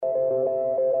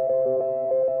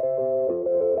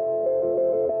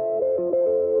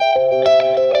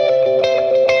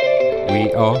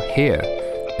are here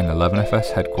in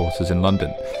 11FS headquarters in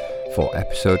London for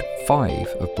episode 5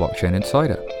 of Blockchain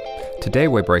Insider. Today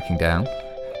we're breaking down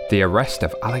the arrest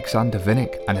of Alexander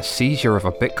Vinnik and a seizure of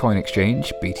a Bitcoin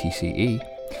exchange, BTCE,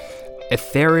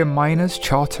 Ethereum miners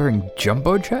chartering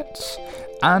jumbo jets,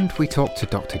 and we talk to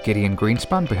Dr. Gideon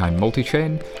Greenspan behind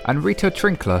Multichain and Rita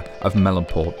Trinkler of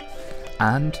Melonport.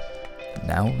 And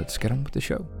now let's get on with the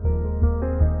show.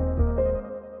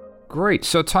 Great,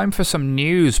 so time for some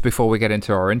news before we get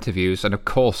into our interviews, and of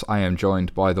course I am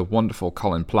joined by the wonderful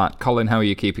Colin Platt. Colin, how are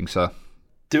you keeping, sir?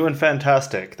 Doing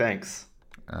fantastic, thanks.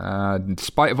 In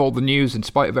spite of all the news, in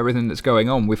spite of everything that's going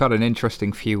on, we've had an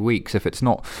interesting few weeks. If it's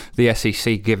not the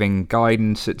SEC giving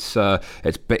guidance, it's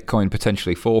Bitcoin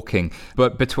potentially forking.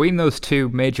 But between those two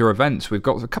major events, we've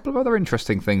got a couple of other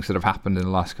interesting things that have happened in the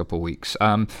last couple of weeks.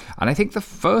 And I think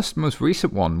the most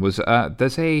recent one was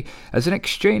there's an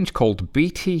exchange called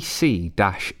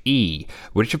BTC-E,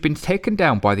 which have been taken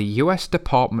down by the US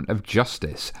Department of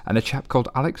Justice, and a chap called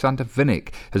Alexander Vinnik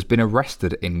has been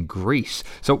arrested in Greece.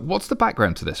 So what's the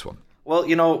background to this one? Well,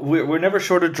 you know, we're never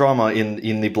short of drama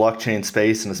in the blockchain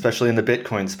space, and especially in the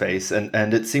Bitcoin space.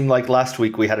 And it seemed like last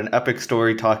week we had an epic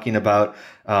story talking about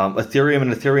Ethereum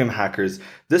and Ethereum hackers.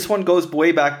 This one goes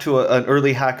way back to an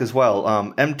early hack as well.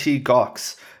 Mt.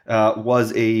 Gox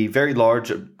was a very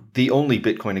large, the only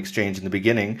Bitcoin exchange in the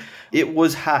beginning. It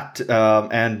was hacked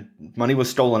and money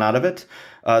was stolen out of it.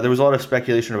 There was a lot of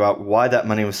speculation about why that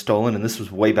money was stolen, and this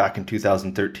was way back in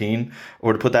 2013,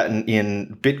 or to put that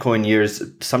in Bitcoin years,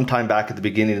 sometime back at the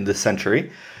beginning of this century.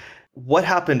 What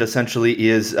happened essentially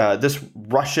is this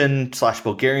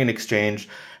Russian/Bulgarian exchange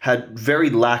had very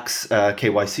lax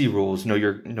KYC rules, know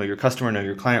your customer, know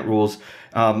your client rules,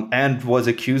 and was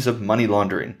accused of money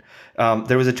laundering.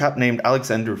 There was a chap named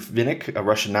Alexander Vinnik, a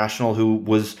Russian national, who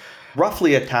was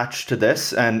roughly attached to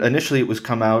this, and initially it was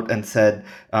come out and said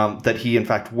that he in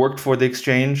fact worked for the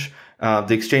exchange.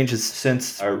 The exchange has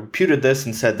since reputed this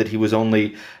and said that he was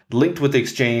only linked with the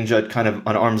exchange at kind of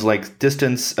an arm's length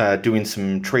distance, doing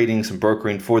some trading, some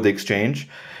brokering for the exchange.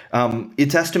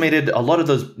 It's estimated a lot of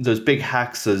those big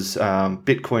hacks as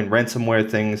Bitcoin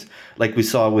ransomware things, like we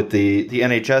saw with the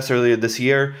NHS earlier this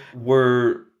year,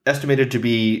 were estimated to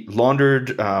be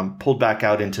laundered, pulled back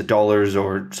out into dollars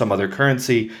or some other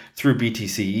currency through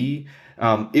BTCE.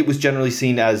 It was generally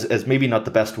seen as maybe not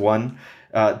the best one.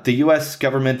 The US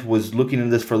government was looking into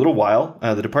this for a little while.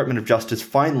 The Department of Justice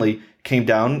finally came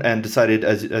down and decided,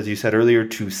 as you said earlier,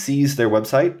 to seize their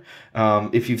website.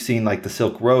 If you've seen like the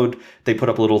Silk Road, they put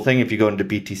up a little thing if you go into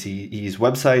BTCE's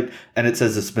website, and it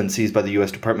says it's been seized by the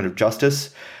US Department of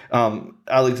Justice.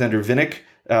 Alexander Vinnik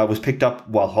was picked up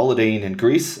while holidaying in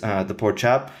Greece, the poor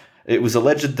chap. It was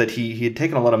alleged that he had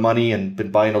taken a lot of money and been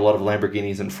buying a lot of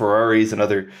Lamborghinis and Ferraris and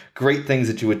other great things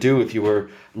that you would do if you were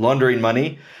laundering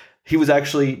money. He was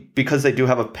actually, because they do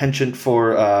have a penchant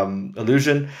for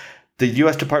illusion, the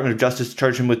U.S. Department of Justice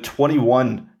charged him with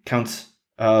 21 counts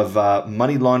of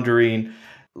money laundering,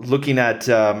 looking at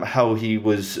how he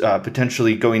was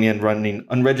potentially going in running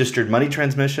unregistered money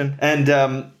transmission, and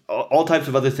all types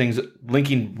of other things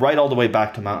linking right all the way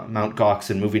back to Mt. Gox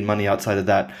and moving money outside of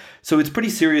that. So it's pretty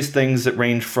serious things that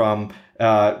range from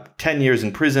 10 years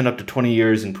in prison up to 20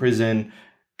 years in prison,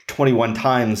 21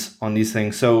 times on these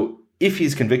things. So if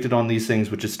he's convicted on these things,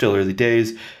 which is still early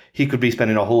days, he could be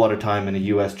spending a whole lot of time in a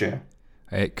US jail.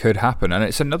 It could happen, and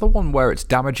it's another one where it's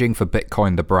damaging for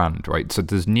Bitcoin, the brand, right? So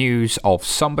there's news of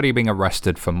somebody being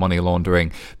arrested for money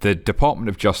laundering, the Department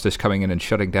of Justice coming in and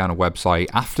shutting down a website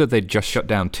after they'd just shut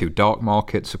down two dark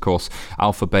markets. Of course,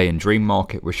 Alpha Bay and Dream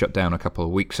Market were shut down a couple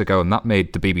of weeks ago, and that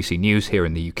made the BBC News here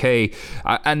in the UK.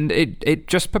 And it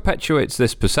just perpetuates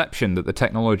this perception that the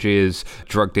technology is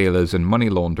drug dealers and money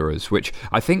launderers, which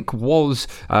I think was,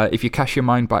 if you cast your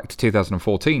mind back to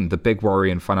 2014, the big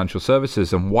worry in financial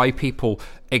services and why people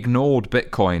ignored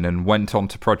Bitcoin and went on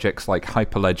to projects like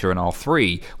Hyperledger and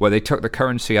R3, where they took the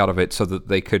currency out of it so that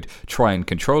they could try and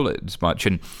control it as much.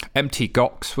 And Mt.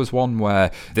 Gox was one where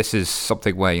this is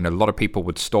something where, a lot of people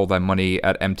would store their money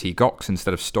at Mt. Gox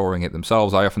instead of storing it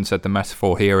themselves. I often said the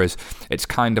metaphor here is it's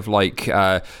kind of like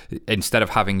instead of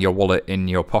having your wallet in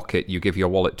your pocket, you give your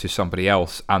wallet to somebody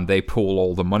else and they pool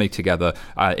all the money together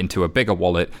into a bigger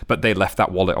wallet, but they left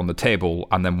that wallet on the table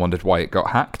and then wondered why it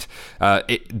got hacked.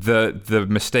 The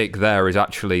mistake there is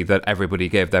actually that everybody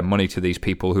gave their money to these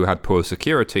people who had poor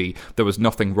security. There was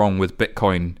nothing wrong with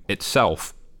Bitcoin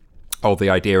itself. or the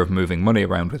idea of moving money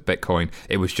around with Bitcoin.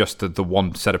 It was just the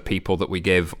one set of people that we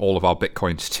give all of our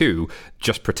Bitcoins to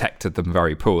just protected them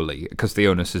very poorly because the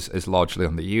onus is largely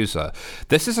on the user.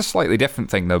 This is a slightly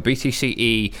different thing, though.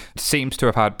 BTCE seems to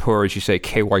have had poor, as you say,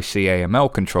 KYC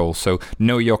AML control. So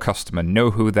know your customer,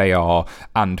 know who they are,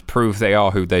 and prove they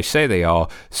are who they say they are,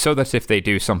 so that if they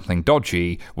do something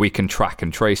dodgy, we can track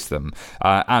and trace them.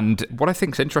 And what I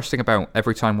think is interesting about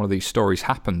every time one of these stories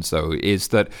happens, though, is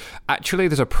that actually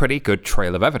there's a pretty good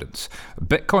trail of evidence.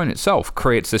 Bitcoin itself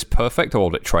creates this perfect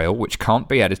audit trail, which can't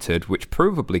be edited, which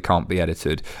provably can't be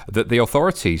edited, that the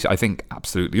authorities, I think,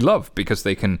 absolutely love, because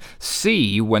they can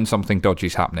see when something dodgy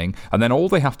is happening, and then all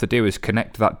they have to do is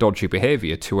connect that dodgy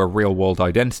behavior to a real-world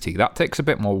identity. That takes a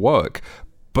bit more work,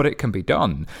 but it can be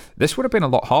done. This would have been a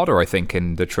lot harder, I think,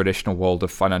 in the traditional world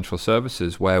of financial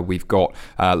services, where we've got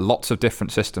lots of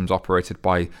different systems operated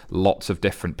by lots of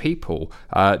different people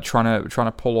trying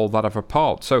to pull all that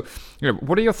apart. So,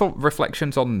 what are your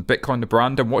reflections on Bitcoin the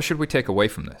brand, and what should we take away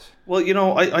from this? Well,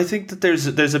 I think that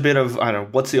there's a bit of, I don't know,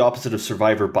 what's the opposite of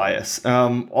survivor bias?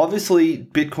 Obviously,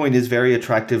 Bitcoin is very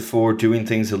attractive for doing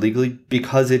things illegally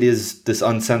because it is this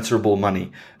uncensorable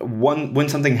money. When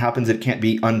something happens, it can't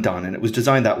be undone, and it was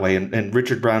designed that way. And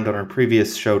Richard Brown on our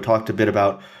previous show talked a bit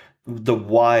about the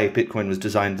why Bitcoin was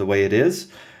designed the way it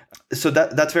is. So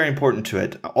that's very important to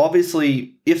it.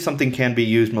 Obviously, if something can be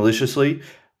used maliciously,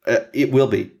 it will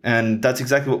be. And that's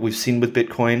exactly what we've seen with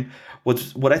Bitcoin.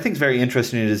 What I think is very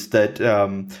interesting is that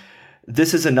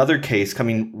this is another case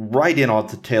coming right in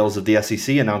off the tails of the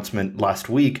SEC announcement last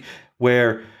week,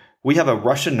 where we have a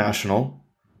Russian national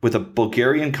with a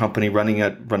Bulgarian company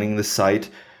running the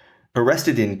site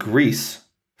arrested in Greece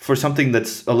for something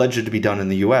that's alleged to be done in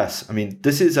the US. I mean,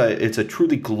 it's a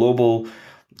truly global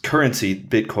currency,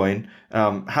 Bitcoin,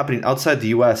 happening outside the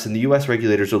US, and the US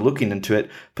regulators are looking into it,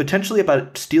 potentially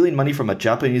about stealing money from a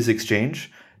Japanese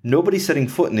exchange. Nobody's setting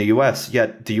foot in the US,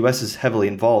 yet the US is heavily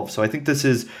involved. So I think this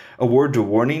is a word to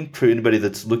warning for anybody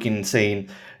that's looking and saying,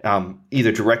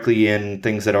 either directly in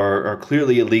things that are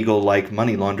clearly illegal, like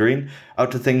money laundering,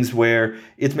 out to things where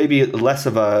it's maybe less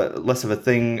of a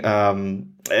thing,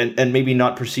 and maybe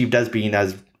not perceived as being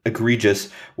as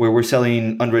egregious, where we're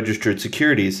selling unregistered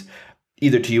securities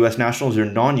either to U.S. nationals or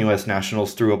non-U.S.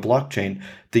 nationals through a blockchain.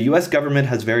 The U.S. government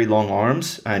has very long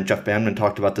arms, and Jeff Bandman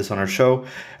talked about this on our show.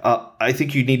 I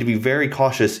think you need to be very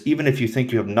cautious, even if you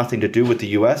think you have nothing to do with the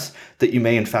U.S., that you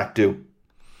may in fact do.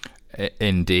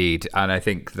 Indeed. And I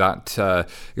think that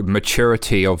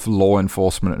maturity of law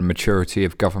enforcement and maturity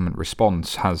of government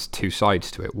response has two sides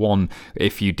to it. One,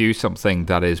 if you do something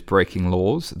that is breaking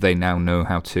laws, they now know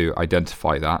how to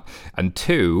identify that. And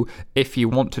two, if you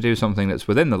want to do something that's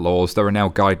within the laws, there are now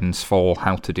guidance for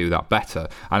how to do that better.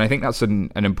 And I think that's an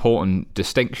important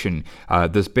distinction.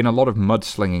 There's been a lot of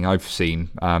mudslinging I've seen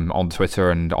on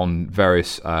Twitter and on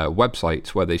various websites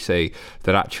where they say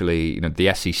that actually,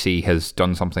 the SEC has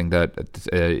done something that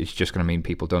it's just going to mean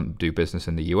people don't do business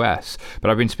in the US.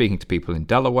 But I've been speaking to people in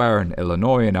Delaware and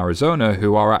Illinois and Arizona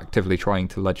who are actively trying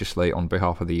to legislate on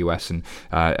behalf of the US and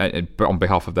on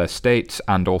behalf of their states,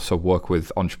 and also work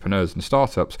with entrepreneurs and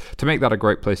startups to make that a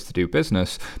great place to do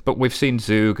business. But we've seen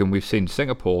Zug and we've seen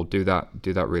Singapore do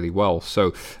that really well.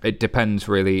 So it depends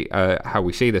really how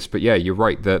we see this. But yeah, you're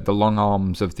right. The long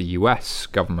arms of the US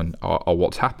government are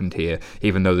what's happened here,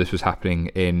 even though this was happening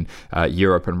in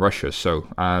Europe and Russia. So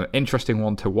interesting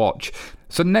one to watch.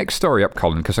 So next story up,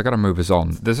 Colin, because I got to move us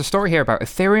on. There's a story here about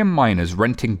Ethereum miners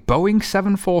renting Boeing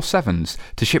 747s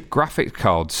to ship graphics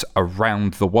cards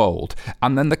around the world.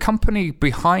 And then the company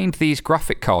behind these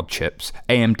graphic card chips,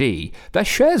 AMD, their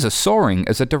shares are soaring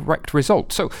as a direct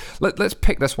result. So let's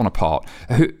pick this one apart.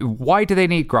 Why do they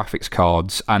need graphics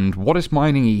cards, and what does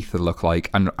mining Ether look like,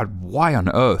 and why on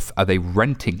earth are they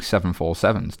renting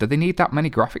 747s? Do they need that many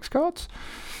graphics cards?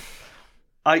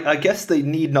 I guess they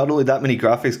need not only that many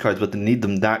graphics cards, but they need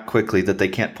them that quickly that they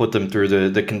can't put them through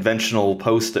the conventional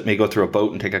post that may go through a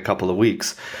boat and take a couple of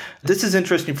weeks. This is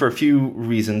interesting for a few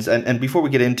reasons. And before we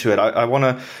get into it, I want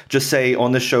to just say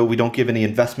on this show, we don't give any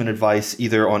investment advice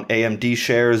either on AMD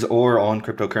shares or on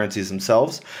cryptocurrencies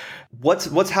themselves.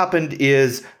 What's happened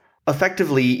is,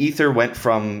 effectively, Ether went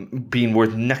from being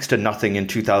worth next to nothing in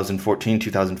 2014,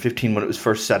 2015 when it was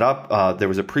first set up. There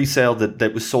was a pre-sale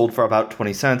that was sold for about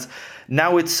 20 cents.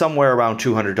 Now it's somewhere around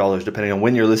 $200, depending on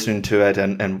when you're listening to it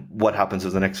and what happens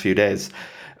over the next few days.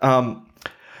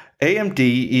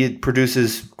 AMD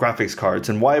produces graphics cards.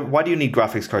 And why do you need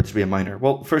graphics cards to be a miner?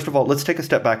 Well, first of all, let's take a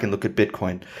step back and look at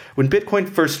Bitcoin. When Bitcoin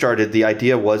first started, the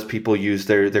idea was people use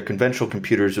their conventional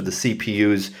computers or the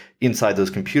CPUs inside those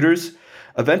computers.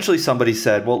 Eventually, somebody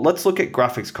said, well, let's look at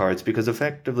graphics cards because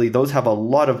effectively those have a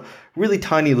lot of really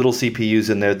tiny little CPUs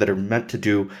in there that are meant to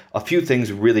do a few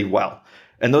things really well.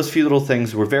 And those few little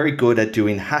things were very good at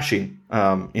doing hashing,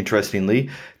 interestingly.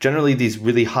 Generally, these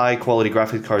really high quality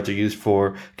graphics cards are used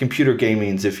for computer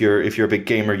gamings. If you're a big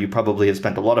gamer, you probably have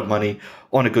spent a lot of money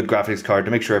on a good graphics card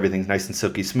to make sure everything's nice and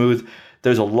silky smooth.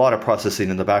 There's a lot of processing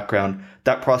in the background.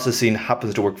 That processing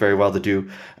happens to work very well to do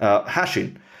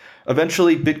hashing.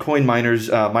 Eventually, Bitcoin miners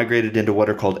migrated into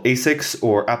what are called ASICs,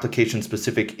 or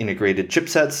application-specific integrated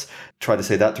chipsets. Try to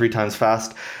say that 3 times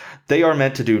fast. They are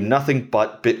meant to do nothing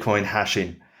but Bitcoin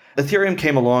hashing. Ethereum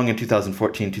came along in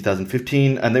 2014,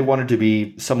 2015, and they wanted to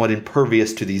be somewhat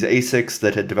impervious to these ASICs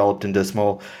that had developed into a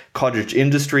small cottage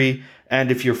industry. And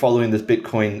if you're following this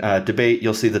Bitcoin debate,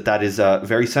 you'll see that is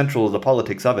very central to the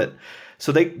politics of it.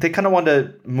 So they kind of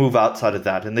wanted to move outside of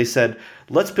that. And they said,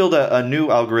 let's build a new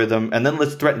algorithm, and then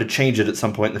let's threaten to change it at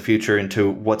some point in the future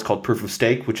into what's called proof of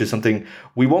stake, which is something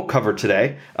we won't cover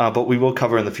today, but we will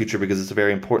cover in the future because it's a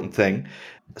very important thing.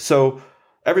 So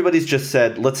everybody's just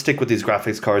said, let's stick with these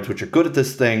graphics cards, which are good at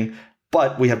this thing,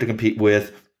 but we have to compete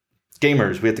with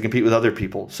gamers. We have to compete with other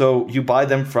people. So you buy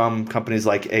them from companies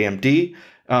like AMD.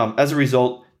 As a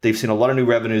result, they've seen a lot of new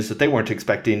revenues that they weren't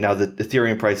expecting now that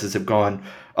Ethereum prices have gone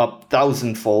up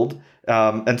 1,000-fold,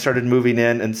 and started moving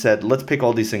in and said, let's pick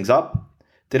all these things up.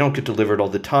 They don't get delivered all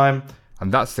the time.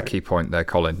 And that's the key point there,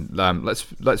 Colin.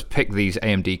 Let's pick these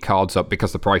AMD cards up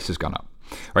because the price has gone up.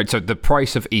 Right, so the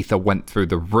price of Ether went through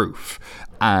the roof,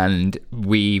 and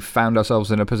we found ourselves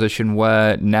in a position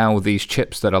where now these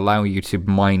chips that allow you to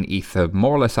mine Ether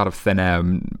more or less out of thin air,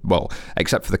 well,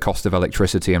 except for the cost of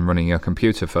electricity and running your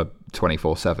computer for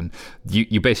 24/7,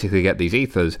 you basically get these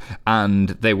Ethers, and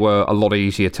they were a lot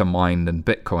easier to mine than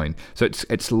Bitcoin. So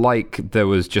it's like there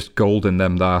was just gold in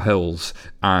them there hills,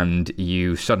 and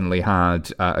you suddenly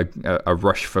had a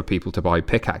rush for people to buy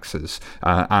pickaxes,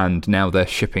 and now they're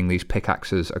shipping these pickaxes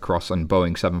across on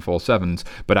Boeing 747s,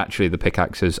 but actually the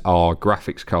pickaxes are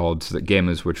graphics cards that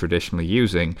gamers were traditionally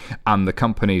using, and the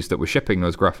companies that were shipping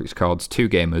those graphics cards to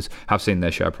gamers have seen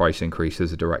their share price increase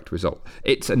as a direct result.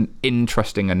 It's an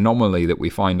interesting anomaly that we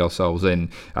find ourselves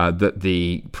in, that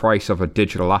the price of a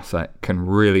digital asset can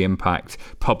really impact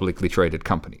publicly traded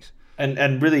companies.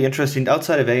 And really interesting,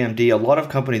 outside of AMD, a lot of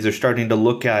companies are starting to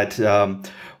look at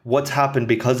what's happened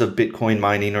because of Bitcoin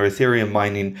mining or Ethereum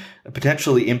mining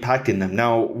potentially impacting them.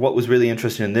 Now, what was really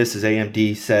interesting in this is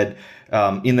AMD said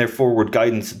in their forward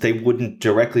guidance they wouldn't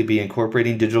directly be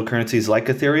incorporating digital currencies like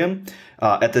Ethereum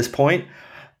at this point.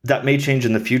 That may change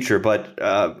in the future, but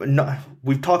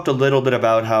we've talked a little bit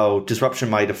about how disruption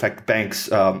might affect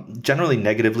banks generally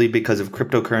negatively because of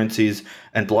cryptocurrencies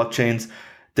and blockchains.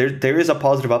 There is a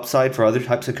positive upside for other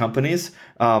types of companies.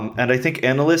 And I think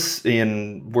analysts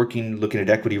looking at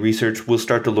equity research will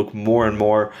start to look more and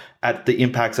more at the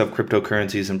impacts of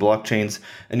cryptocurrencies and blockchains.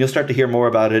 And you'll start to hear more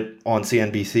about it on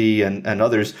CNBC and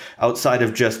others outside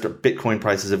of just Bitcoin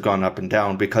prices have gone up and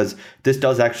down, because this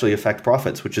does actually affect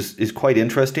profits, which is quite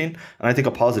interesting and I think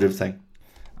a positive thing.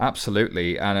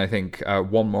 Absolutely. And I think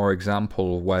one more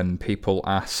example, when people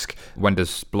ask, when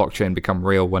does blockchain become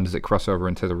real? When does it cross over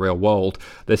into the real world?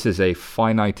 This is a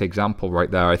finite example right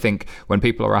there. I think when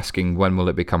people are asking, when will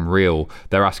it become real?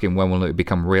 They're asking, when will it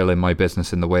become real in my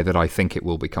business in the way that I think it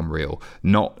will become real?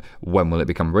 Not when will it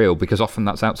become real? Because often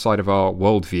that's outside of our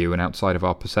worldview and outside of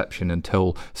our perception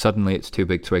until suddenly it's too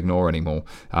big to ignore anymore.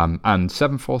 And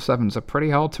 747s are pretty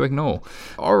hard to ignore.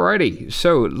 Alrighty.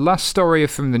 So last story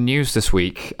from the news this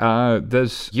week.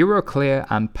 There's Euroclear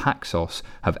and Paxos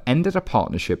have ended a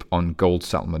partnership on gold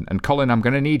settlement. And Colin, I'm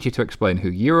going to need you to explain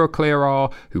who Euroclear are,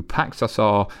 who Paxos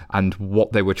are, and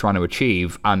what they were trying to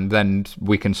achieve. And then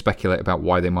we can speculate about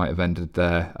why they might have ended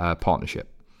their partnership.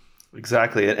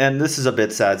 Exactly. And this is a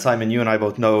bit sad. Simon, you and I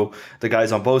both know the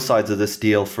guys on both sides of this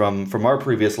deal from our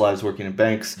previous lives working in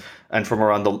banks and from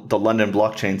around the London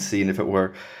blockchain scene, if it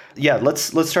were. Yeah, let's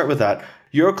start with that.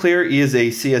 Euroclear is a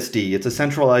CSD. It's a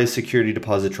centralized security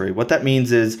depository. What that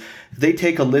means is they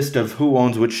take a list of who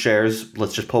owns which shares.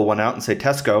 Let's just pull one out and say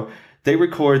Tesco. They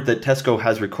record that Tesco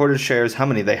has recorded shares, how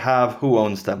many they have, who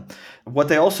owns them. What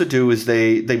they also do is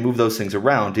they move those things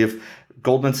around. If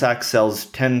Goldman Sachs sells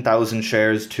 10,000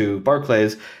 shares to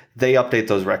Barclays, they update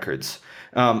those records.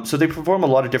 So they perform a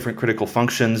lot of different critical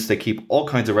functions. They keep all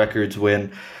kinds of records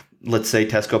when, let's say,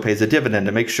 Tesco pays a dividend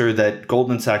to make sure that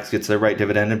Goldman Sachs gets their right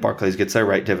dividend and Barclays gets their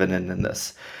right dividend in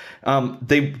this.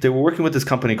 They were working with this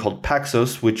company called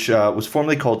Paxos, which was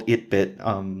formerly called Itbit,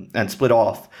 and split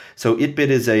off. So Itbit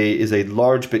is a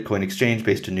large Bitcoin exchange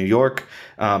based in New York.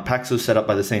 Paxos set up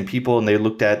by the same people, and they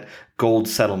looked at gold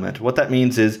settlement. What that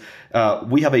means is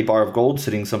we have a bar of gold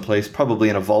sitting someplace, probably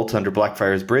in a vault under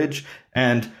Blackfriars Bridge,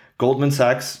 and Goldman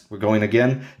Sachs, we're going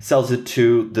again, sells it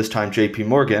to, this time, JP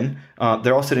Morgan.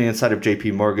 They're all sitting inside of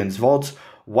JP Morgan's vaults.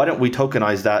 Why don't we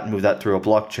tokenize that and move that through a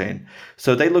blockchain?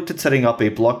 So they looked at setting up a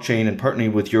blockchain and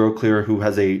partnering with Euroclear, who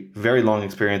has a very long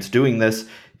experience doing this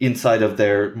inside of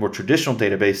their more traditional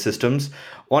database systems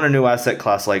on a new asset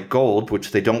class like gold,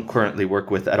 which they don't currently work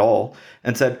with at all,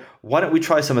 and said, why don't we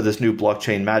try some of this new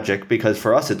blockchain magic? Because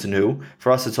for us, it's new.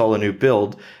 For us, it's all a new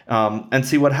build, and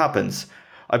see what happens.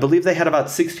 I believe they had about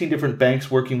 16 different banks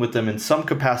working with them in some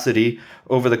capacity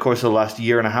over the course of the last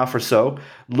year and a half or so,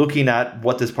 looking at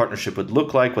what this partnership would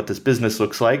look like, what this business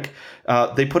looks like.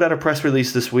 They put out a press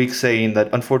release this week saying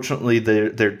that unfortunately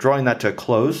they're drawing that to a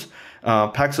close.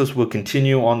 Paxos will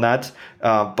continue on that,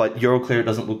 but Euroclear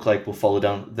doesn't look like will follow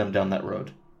them down that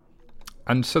road.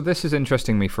 And so this is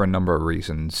interesting to me for a number of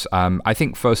reasons. I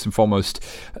think first and foremost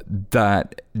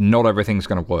that not everything's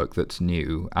going to work that's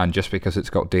new, and just because it's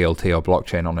got DLT or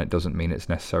blockchain on it doesn't mean it's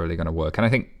necessarily going to work. And I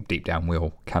think deep down we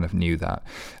all kind of knew that.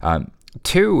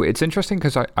 Two, it's interesting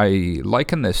because I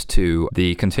liken this to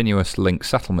the Continuous Link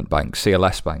Settlement Bank,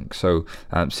 CLS Bank. So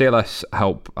CLS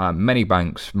help many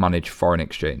banks manage foreign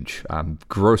exchange,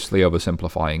 grossly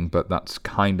oversimplifying, but that's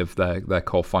kind of their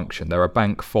core function. They're a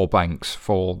bank for banks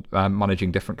for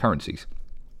managing different currencies.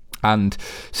 And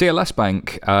CLS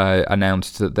Bank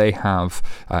announced that they have,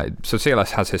 so CLS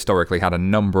has historically had a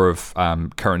number of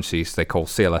currencies they call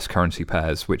CLS currency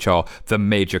pairs, which are the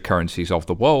major currencies of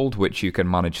the world, which you can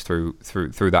manage through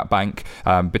that bank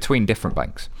between different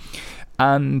banks.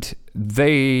 And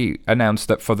they announced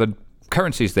that for the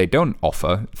currencies they don't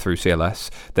offer through CLS,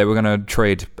 they were going to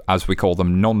trade, as we call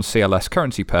them, non-CLS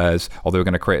currency pairs, or they were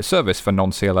going to create a service for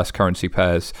non-CLS currency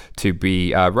pairs to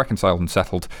be reconciled and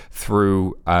settled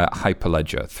through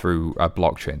Hyperledger, through a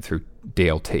blockchain, through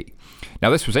DLT. Now,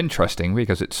 this was interesting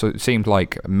because it seemed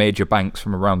like major banks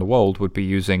from around the world would be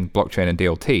using blockchain and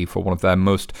DLT for one of their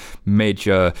most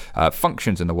major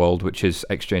functions in the world, which is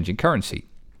exchanging currency.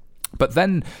 But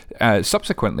then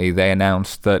subsequently, they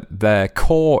announced that their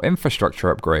core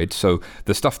infrastructure upgrade, so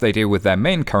the stuff they do with their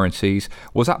main currencies,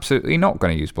 was absolutely not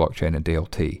going to use blockchain and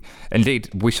DLT. Indeed,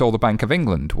 we saw the Bank of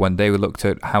England when they looked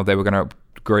at how they were going to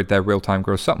upgrade their real-time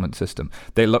gross settlement system.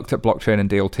 They looked at blockchain and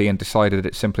DLT and decided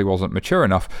it simply wasn't mature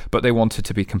enough, but they wanted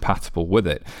to be compatible with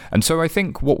it. And so I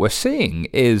think what we're seeing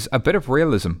is a bit of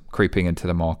realism creeping into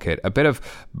the market, a bit of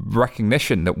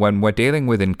recognition that when we're dealing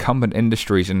with incumbent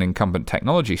industries and incumbent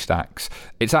technology stacks,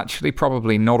 it's actually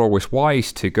probably not always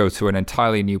wise to go to an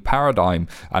entirely new paradigm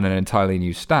and an entirely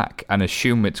new stack and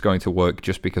assume it's going to work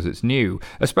just because it's new,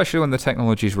 especially when the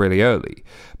technology is really early.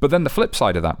 But then the flip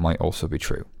side of that might also be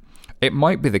true. It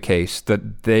might be the case that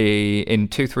in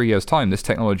 2-3 years' time, this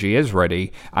technology is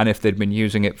ready, and if they'd been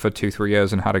using it for 2-3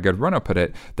 years and had a good run-up at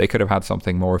it, they could have had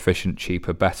something more efficient,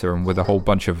 cheaper, better, and with a whole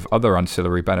bunch of other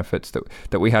ancillary benefits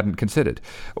that we hadn't considered.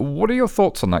 What are your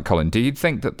thoughts on that, Colin? Do you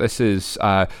think that this is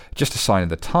just a sign of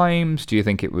the times? Do you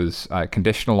think it was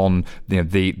conditional on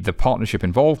the partnership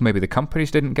involved? Maybe the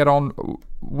companies didn't get on?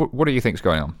 What do you think is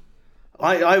going on?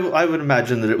 I would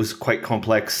imagine that it was a quite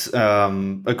complex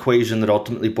equation that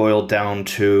ultimately boiled down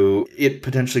to it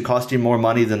potentially costing more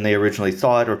money than they originally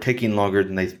thought, or taking longer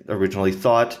than they originally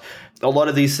thought. A lot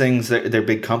of these things, they're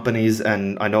big companies,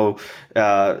 and I know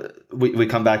we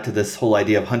come back to this whole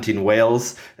idea of hunting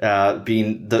whales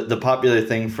being the popular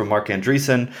thing from Mark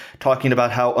Andreessen, talking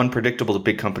about how unpredictable the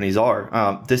big companies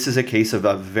are. This is a case of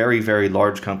a very, very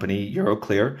large company,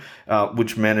 Euroclear,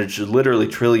 which managed literally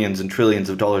trillions and trillions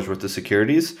of dollars worth of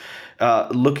securities,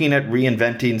 looking at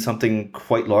reinventing something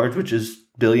quite large, which is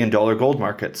billion-dollar gold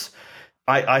markets.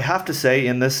 I have to say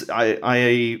in this,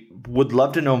 I would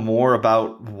love to know more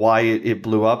about why it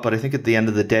blew up, but I think at the end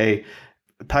of the day,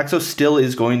 Paxos still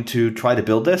is going to try to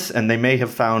build this, and they may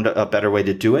have found a better way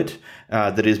to do it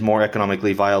that is more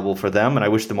economically viable for them, and I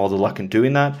wish them all the luck in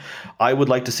doing that. I would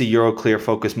like to see Euroclear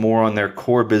focus more on their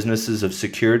core businesses of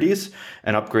securities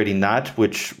and upgrading that,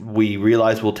 which we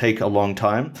realize will take a long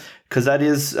time, because that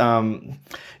is...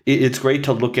 It's great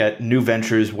to look at new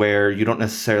ventures where you don't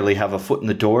necessarily have a foot in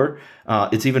the door.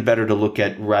 It's even better to look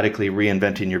at radically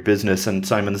reinventing your business. And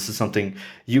Simon, this is something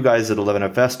you guys at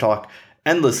 11FS talk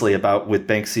endlessly about with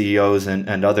bank CEOs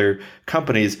and other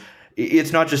companies.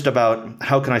 it's not just about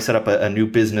how can I set up a new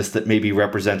business that maybe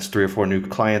represents 3 or 4 new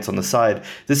clients on the side.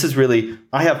 This is really,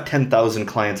 I have 10,000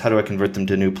 clients. How do I convert them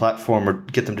to a new platform or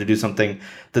get them to do something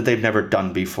that they've never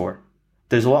done before?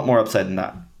 There's a lot more upside than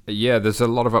that. Yeah, there's a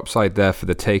lot of upside there for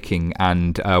the taking,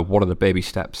 and what are the baby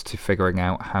steps to figuring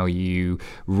out how you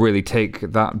really take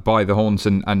that by the horns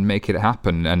and make it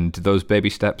happen? And those baby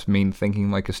steps mean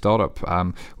thinking like a startup.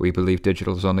 We believe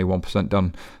digital is only 1%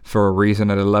 done for a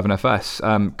reason at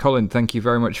 11FS. Colin, thank you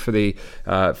very much for the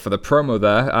promo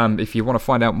there. If you want to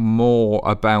find out more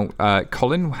about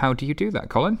Colin, how do you do that,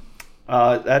 Colin?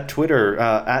 At Twitter,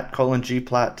 at Colin G.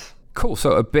 Platt. Cool.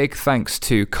 So a big thanks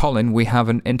to Colin. We have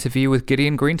an interview with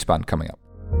Gideon Greenspan coming up.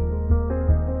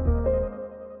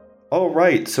 All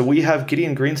right. So we have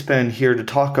Gideon Greenspan here to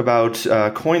talk about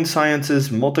Coin Science's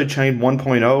Multichain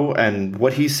 1.0 and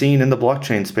what he's seen in the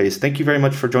blockchain space. Thank you very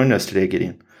much for joining us today,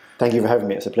 Gideon. Thank you for having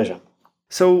me. It's a pleasure.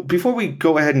 So before we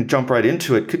go ahead and jump right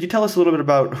into it, could you tell us a little bit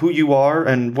about who you are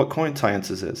and what Coin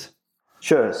Sciences is?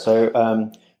 Sure. So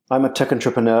I'm a tech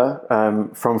entrepreneur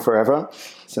from forever.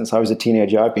 Since I was a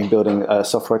teenager, I've been building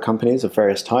software companies of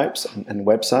various types and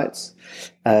websites.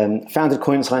 Founded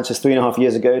Coin Sciences 3.5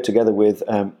 years ago, together with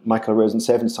Michael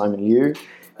Rosensev and Simon Liu,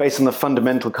 based on the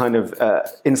fundamental kind of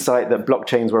insight that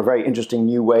blockchains were a very interesting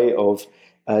new way of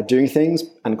doing things,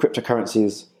 and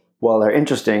cryptocurrencies, while they're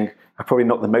interesting, are probably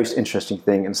not the most interesting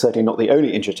thing, and certainly not the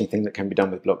only interesting thing that can be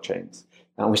done with blockchains.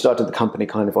 And we started the company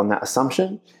kind of on that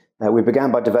assumption. We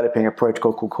began by developing a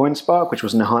protocol called CoinSpark, which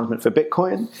was an enhancement for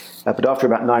Bitcoin. But after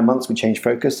about 9 months, we changed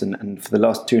focus. And for the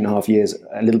last 2.5 years,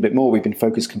 a little bit more, we've been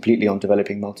focused completely on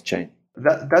developing multi-chain.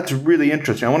 That's really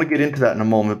interesting. I want to get into that in a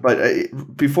moment. But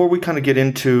before we kind of get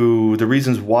into the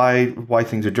reasons why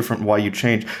things are different, why you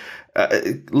change,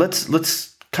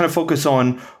 let's kind of focus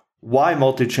on why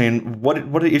multi-chain.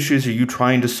 What issues are you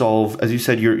trying to solve? As you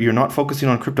said, you're not focusing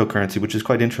on cryptocurrency, which is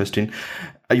quite interesting.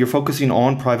 You're focusing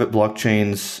on private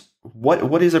blockchains.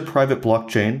 What is a private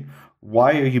blockchain?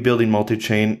 Why are you building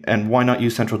multi-chain, and why not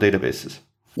use central databases?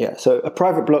 Yeah, so a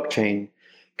private blockchain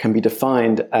can be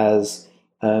defined as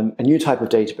a new type of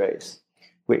database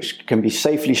which can be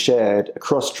safely shared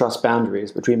across trust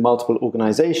boundaries between multiple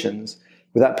organizations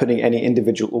without putting any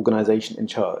individual organization in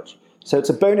charge. So it's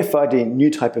a bona fide new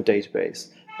type of database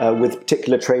with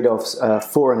particular trade-offs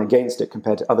for and against it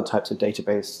compared to other types of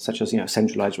database, such as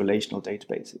centralized relational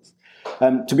databases.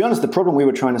 To be honest, the problem we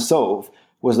were trying to solve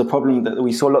was the problem that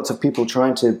we saw lots of people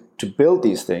trying to build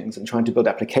these things and trying to build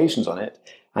applications on it,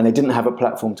 and they didn't have a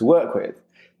platform to work with.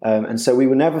 And so we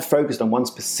were never focused on one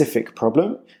specific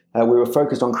problem. We were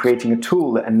focused on creating a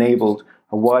tool that enabled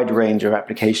a wide range of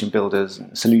application builders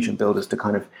and solution builders to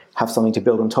kind of have something to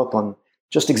build on top on,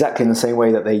 just exactly in the same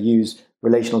way that they use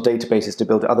relational databases to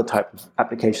build other types of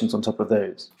applications on top of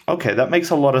those. Okay, that makes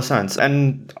a lot of sense.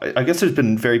 And I guess there's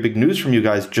been very big news from you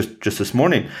guys just this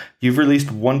morning. You've released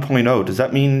 1.0. Does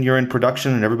that mean you're in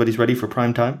production and everybody's ready for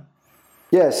prime time?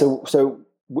 Yeah, so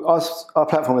our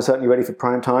platform is certainly ready for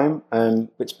prime time.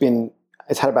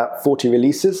 It's had about 40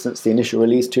 releases since the initial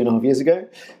release 2.5 years ago,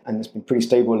 and it's been pretty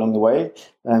stable along the way.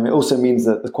 It also means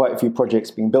that there's quite a few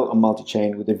projects being built on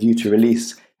multi-chain with a view to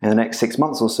release in the next 6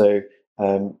 months or so,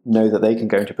 know that they can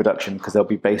go into production because they'll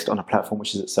be based on a platform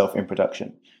which is itself in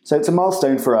production. So it's a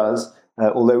milestone for us,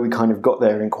 although we kind of got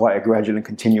there in quite a gradual and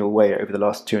continual way over the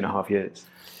last 2.5 years.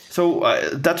 So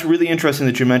that's really interesting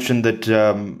that you mentioned that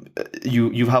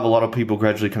you have a lot of people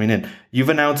gradually coming in. You've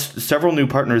announced several new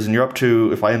partners, and you're up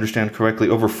to, if I understand correctly,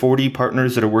 over 40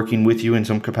 partners that are working with you in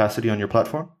some capacity on your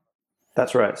platform?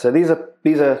 That's right. So these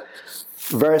are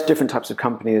various different types of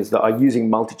companies that are using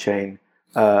multi-chain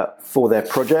for their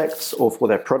projects or for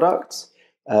their products.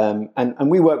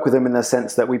 And we work with them in the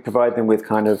sense that we provide them with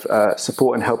kind of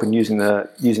support and help in using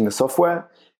the software.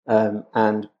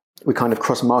 And we kind of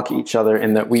cross-market each other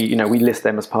in that we list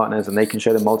them as partners, and they can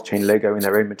show the multi-chain logo in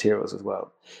their own materials as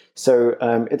well. So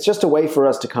it's just a way for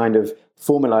us to kind of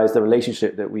formalize the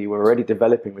relationship that we were already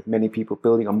developing with many people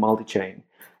building on multi-chain.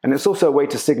 And it's also a way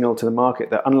to signal to the market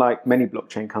that unlike many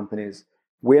blockchain companies,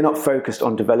 we're not focused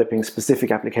on developing specific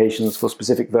applications for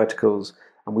specific verticals,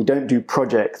 and we don't do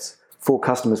projects for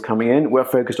customers coming in. We're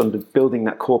focused on building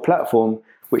that core platform,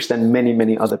 which then many,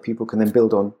 many other people can then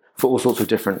build on for all sorts of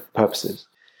different purposes.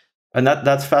 And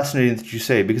that's fascinating that you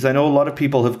say, because I know a lot of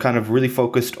people have kind of really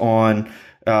focused on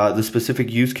the specific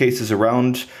use cases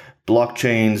around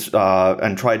blockchains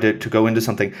and tried to go into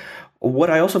something.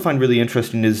 What I also find really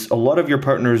interesting is a lot of your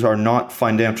partners are not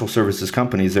financial services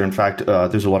companies. They're in fact,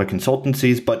 there's a lot of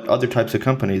consultancies, but other types of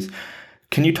companies.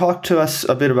 Can you talk to us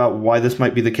a bit about why this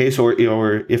might be the case, or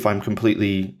if I'm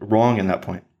completely wrong in that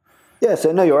point? Yeah,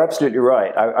 so no, you're absolutely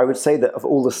right. I would say that of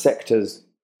all the sectors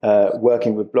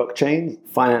working with blockchain.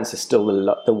 Finance is still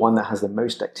the one that has the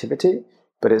most activity,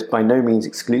 but it's by no means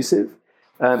exclusive.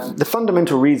 The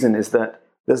fundamental reason is that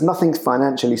there's nothing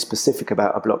financially specific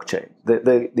about a blockchain.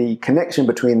 The connection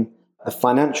between the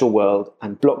financial world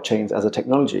and blockchains as a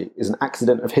technology is an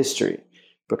accident of history,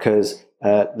 because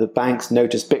the banks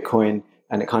noticed Bitcoin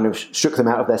and it kind of shook them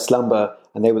out of their slumber,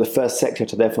 and they were the first sector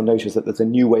to therefore notice that there's a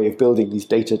new way of building these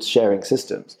data sharing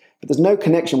systems. But there's no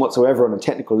connection whatsoever on a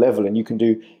technical level, and you can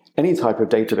do any type of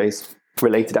database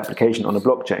related application on a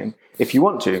blockchain if you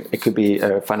want to. It could be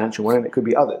a financial one and it could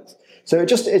be others. So it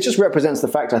just represents the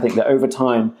fact, I think, that over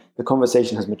time the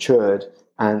conversation has matured,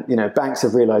 and banks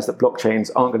have realized that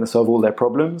blockchains aren't going to solve all their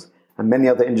problems, and many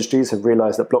other industries have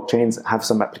realized that blockchains have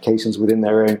some applications within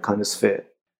their own kind of sphere.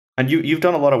 And you've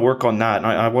done a lot of work on that, and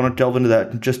I want to delve into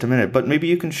that in just a minute. But maybe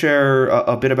you can share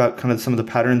a bit about kind of some of the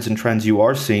patterns and trends you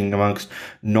are seeing amongst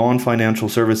non-financial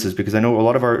services, because I know a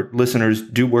lot of our listeners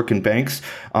do work in banks,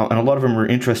 and a lot of them are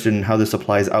interested in how this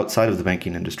applies outside of the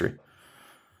banking industry.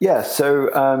 Yeah, so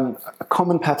a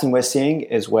common pattern we're seeing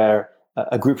is where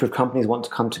a group of companies want to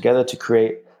come together to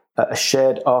create a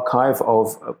shared archive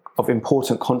of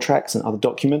important contracts and other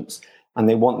documents, and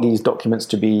they want these documents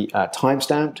to be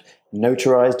timestamped,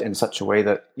 notarized in such a way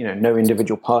that no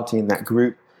individual party in that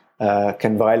group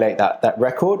can violate that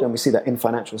record. And we see that in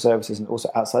financial services and also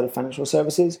outside of financial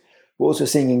services. We're also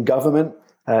seeing in government,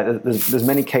 there's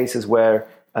many cases where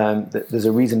there's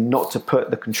a reason not to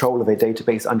put the control of a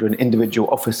database under an individual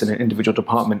office in an individual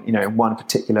department, in one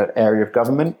particular area of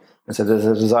government. And so there's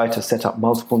a desire to set up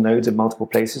multiple nodes in multiple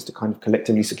places to kind of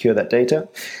collectively secure that data.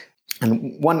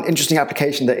 And one interesting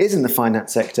application that is in the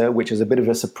finance sector, which is a bit of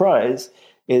a surprise,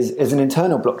 is an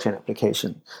internal blockchain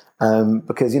application.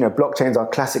 Because blockchains are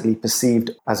classically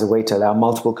perceived as a way to allow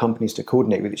multiple companies to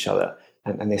coordinate with each other.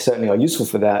 And they certainly are useful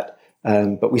for that.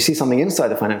 But we see something inside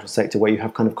the financial sector where you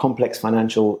have kind of complex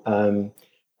financial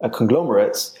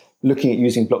conglomerates looking at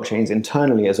using blockchains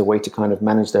internally as a way to kind of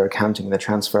manage their accounting and the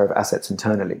transfer of assets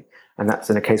internally. And that's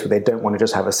in a case where they don't want to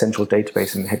just have a central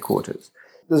database in the headquarters.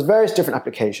 There's various different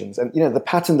applications. And the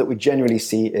pattern that we generally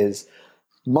see is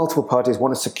multiple parties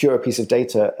want to secure a piece of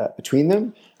data between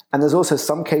them. And there's also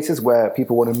some cases where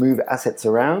people want to move assets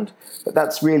around, but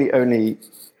that's really only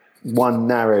one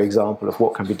narrow example of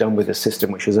what can be done with a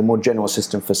system, which is a more general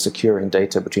system for securing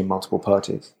data between multiple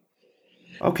parties.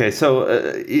 Okay, so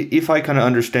if I kind of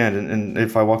understand, and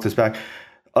if I walk this back,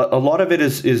 a lot of it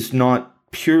is not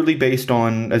purely based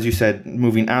on, as you said,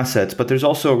 moving assets, but there's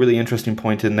also a really interesting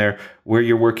point in there where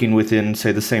you're working within,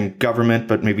 say, the same government,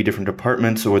 but maybe different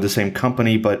departments, or the same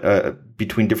company, but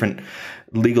between different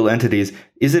legal entities.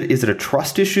 Is it a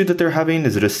trust issue that they're having?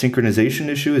 Is it a synchronization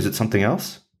issue? Is it something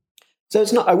else? So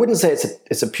it's not. I wouldn't say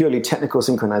it's a purely technical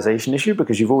synchronization issue,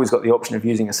 because you've always got the option of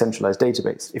using a centralized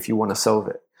database if you want to solve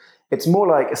it. It's more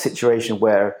like a situation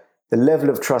where the level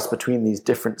of trust between these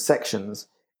different sections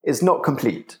is not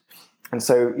complete. And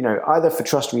so, either for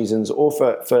trust reasons or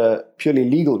for purely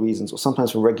legal reasons, or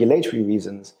sometimes for regulatory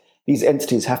reasons, these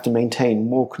entities have to maintain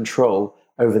more control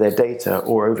over their data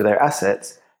or over their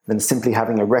assets than simply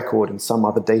having a record in some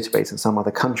other database in some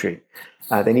other country.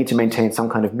 They need to maintain some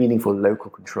kind of meaningful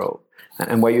local control.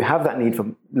 And where you have that need for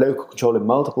local control in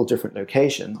multiple different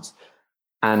locations,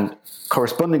 and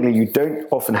correspondingly, you don't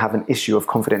often have an issue of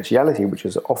confidentiality, which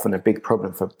is often a big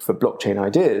problem for blockchain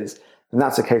ideas. And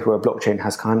that's a case where a blockchain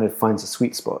finds a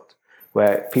sweet spot,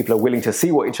 where people are willing to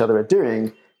see what each other are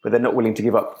doing, but they're not willing to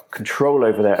give up control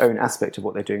over their own aspect of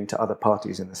what they're doing to other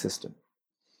parties in the system.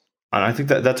 And I think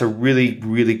that's a really,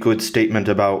 really good statement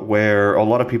about where a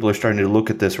lot of people are starting to look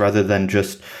at this, rather than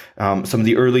just some of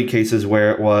the early cases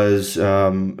where it was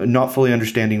not fully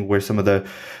understanding where some of the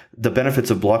benefits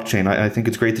of blockchain. I think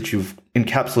it's great that you've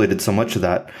encapsulated so much of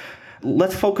that.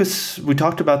 Let's focus. We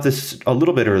talked about this a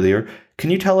little bit earlier. Can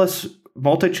you tell us,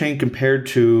 multi-chain compared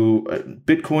to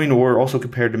Bitcoin, or also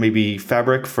compared to maybe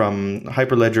Fabric from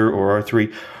Hyperledger or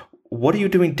R3, what are you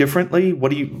doing differently?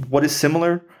 What is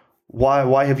similar?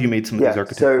 Why have you made some of these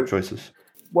architectural choices?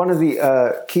 One of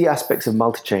the key aspects of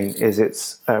multi-chain is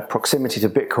its proximity to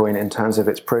Bitcoin in terms of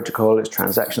its protocol, its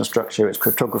transaction structure, its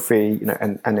cryptography,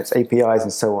 and its APIs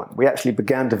and so on. We actually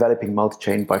began developing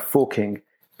multi-chain by forking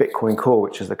Bitcoin Core,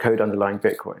 which is the code underlying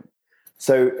Bitcoin.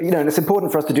 So, and it's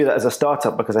important for us to do that as a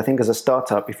startup, because I think as a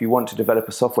startup, if you want to develop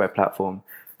a software platform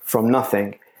from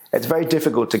nothing, it's very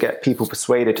difficult to get people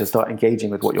persuaded to start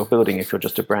engaging with what you're building if you're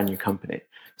just a brand new company.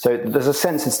 So there's a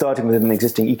sense in starting with an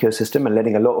existing ecosystem and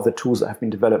letting a lot of the tools that have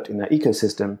been developed in that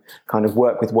ecosystem kind of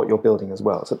work with what you're building as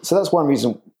well. So that's one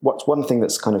reason. What's one thing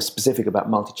that's kind of specific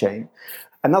about multi-chain.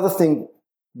 Another thing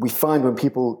we find when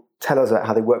people tell us about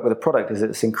how they work with a product is that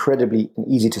it's incredibly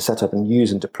easy to set up and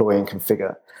use and deploy and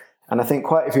configure. And I think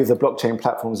quite a few of the blockchain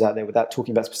platforms out there, without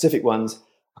talking about specific ones,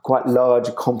 are quite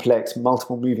large, complex,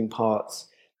 multiple moving parts.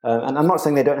 And I'm not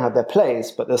saying they don't have their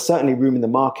place, but there's certainly room in the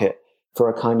market for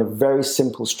a kind of very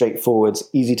simple, straightforward,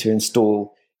 easy to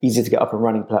install, easy to get up and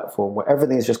running platform where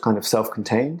everything is just kind of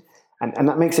self-contained. And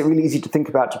that makes it really easy to think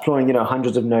about deploying,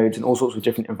 hundreds of nodes in all sorts of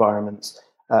different environments,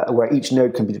 where each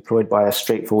node can be deployed by a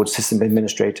straightforward system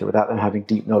administrator without them having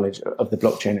deep knowledge of the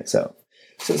blockchain itself.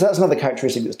 So that's another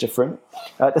characteristic that's different.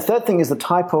 The third thing is the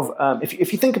type of,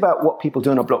 if you think about what people do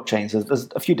on a blockchain, there's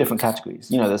a few different categories.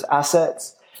 There's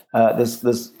assets,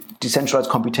 there's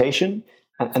decentralized computation,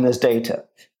 and there's data.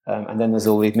 And then there's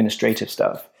all the administrative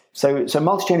stuff. So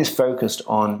multi-chain is focused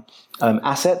on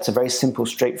assets, a very simple,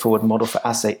 straightforward model for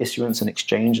asset issuance and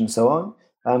exchange and so on.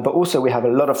 But also we have a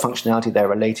lot of functionality there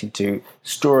relating to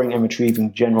storing and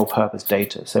retrieving general purpose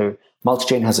data. So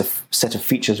multi-chain has a set of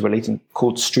features relating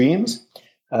called streams,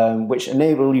 which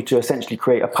enable you to essentially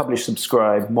create a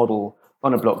publish-subscribe model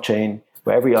on a blockchain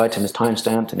where every item is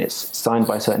timestamped and it's signed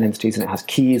by certain entities and it has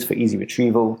keys for easy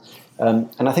retrieval.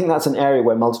 And I think that's an area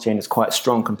where multi-chain is quite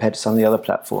strong compared to some of the other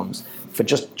platforms for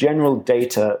just general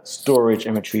data storage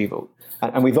and retrieval.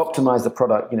 And we've optimized the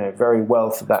product, very well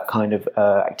for that kind of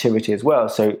activity as well.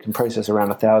 So it can process around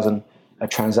 1,000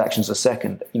 transactions a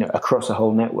second, across a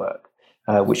whole network,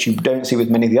 which you don't see with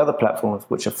many of the other platforms,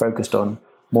 which are focused on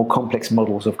more complex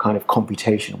models of kind of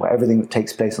computation, where everything that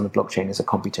takes place on the blockchain is a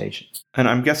computation. And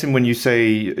I'm guessing when you say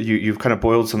you've kind of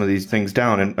boiled some of these things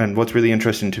down, and what's really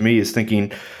interesting to me is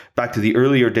thinking back to the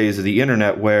earlier days of the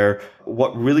internet, where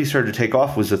what really started to take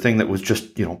off was the thing that was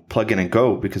just, plug in and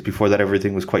go, because before that,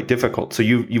 everything was quite difficult. So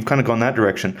you've kind of gone that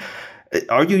direction.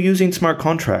 Are you using smart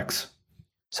contracts?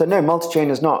 So no, multi-chain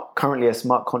is not currently a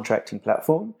smart contracting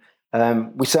platform.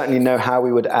 We certainly know how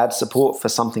we would add support for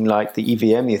something like the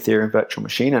EVM, the Ethereum Virtual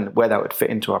Machine, and where that would fit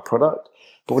into our product.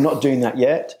 But we're not doing that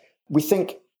yet. We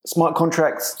think smart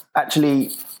contracts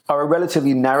actually are a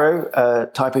relatively narrow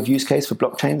type of use case for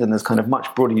blockchains, and there's kind of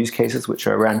much broader use cases which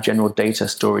are around general data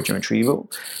storage and retrieval.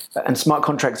 And smart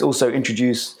contracts also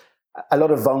introduce a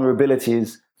lot of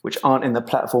vulnerabilities which aren't in the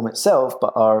platform itself,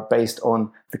 but are based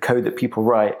on the code that people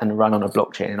write and run on a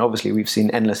blockchain. And obviously, we've seen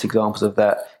endless examples of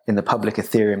that in the public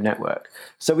Ethereum network.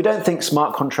 So we don't think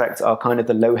smart contracts are kind of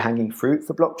the low-hanging fruit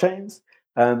for blockchains,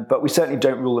 but we certainly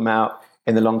don't rule them out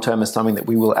in the long term as something that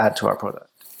we will add to our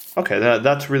product. Okay,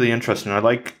 that's really interesting. I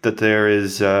like that there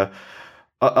is a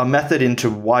method into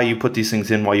why you put these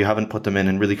things in, why you haven't put them in,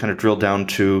 and really kind of drill down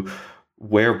to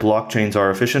where blockchains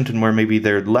are efficient and where maybe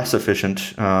they're less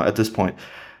efficient at this point.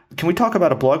 Can we talk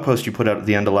about a blog post you put out at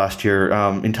the end of last year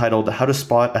entitled How to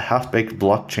Spot a Half-Baked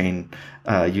Blockchain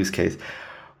Use Case?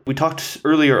 We talked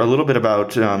earlier a little bit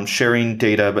about sharing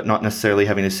data, but not necessarily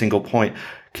having a single point.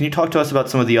 Can you talk to us about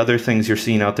some of the other things you're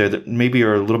seeing out there that maybe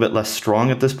are a little bit less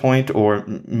strong at this point, or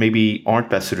maybe aren't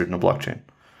best suited in a blockchain?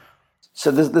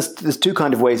 So there's two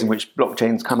kind of ways in which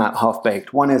blockchains come out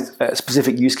half-baked. One is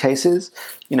specific use cases.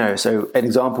 So an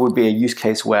example would be a use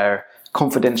case where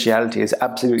confidentiality is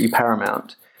absolutely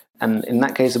paramount. And in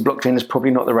that case, a blockchain is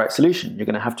probably not the right solution. You're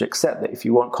going to have to accept that if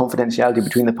you want confidentiality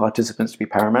between the participants to be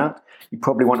paramount, you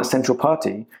probably want a central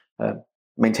party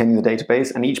maintaining the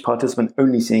database and each participant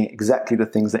only seeing exactly the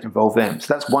things that involve them.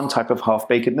 So that's one type of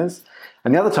half-bakedness.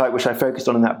 And the other type, which I focused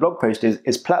on in that blog post,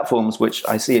 is platforms which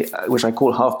I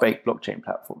call half-baked blockchain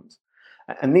platforms.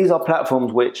 And these are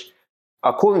platforms which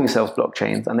are calling themselves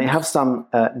blockchains, and they have some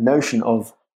notion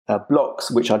of blocks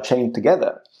which are chained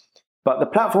together. But the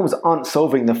platforms aren't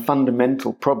solving the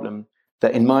fundamental problem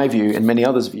that, in my view, and many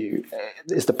others' view,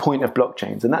 is the point of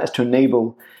blockchains, and that is to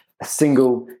enable a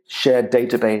single shared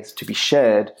database to be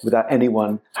shared without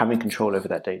anyone having control over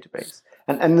that database.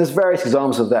 And there's various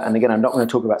examples of that. And again, I'm not going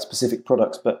to talk about specific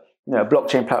products, but a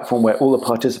blockchain platform where all the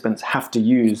participants have to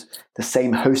use the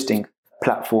same hosting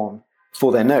platform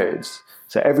for their nodes.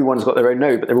 So everyone's got their own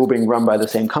node, but they're all being run by the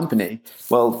same company.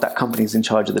 Well, that company is in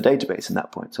charge of the database in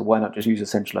that point. So why not just use a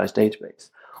centralized database?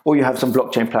 Or you have some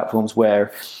blockchain platforms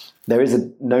where there is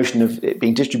a notion of it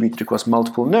being distributed across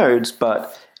multiple nodes,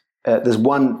 but there's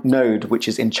one node which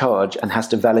is in charge and has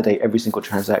to validate every single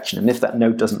transaction. And if that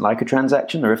node doesn't like a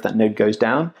transaction, or if that node goes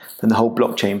down, then the whole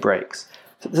blockchain breaks.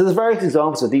 So there's various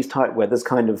examples of these type where there's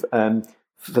kind of,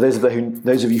 for those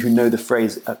of you who know the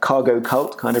phrase, a cargo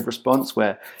cult kind of response,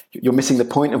 where you're missing the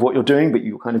point of what you're doing, but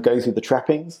you kind of go through the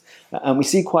trappings. And we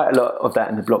see quite a lot of that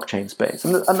in the blockchain space.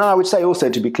 And I would say also,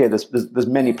 to be clear, there's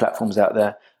many platforms out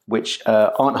there which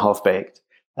aren't half-baked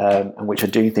and which are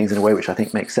doing things in a way which I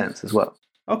think makes sense as well.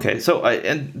 Okay,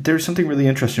 and there's something really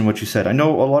interesting in what you said. I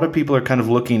know a lot of people are kind of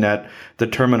looking at the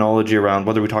terminology around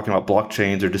whether we're talking about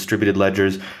blockchains or distributed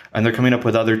ledgers, and they're coming up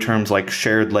with other terms like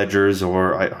shared ledgers,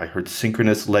 or I heard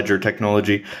synchronous ledger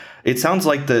technology. It sounds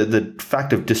like the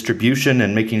fact of distribution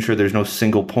and making sure there's no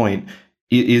single point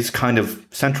is kind of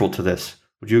central to this.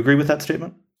 Would you agree with that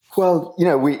statement? Well,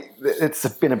 it's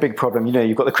been a big problem.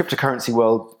 You've got the cryptocurrency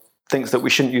world thinks that we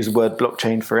shouldn't use the word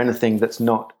blockchain for anything that's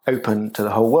not open to the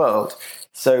whole world.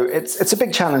 So it's a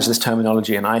big challenge, this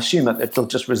terminology, and I assume that it'll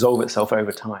just resolve itself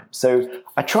over time. So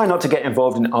I try not to get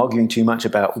involved in arguing too much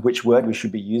about which word we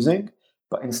should be using,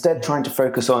 but instead trying to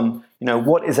focus on,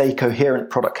 what is a coherent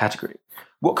product category?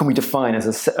 What can we define as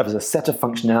a set of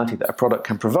functionality that a product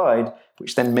can provide,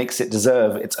 which then makes it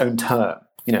deserve its own term?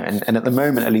 And at the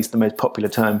moment, at least, the most popular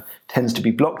term tends to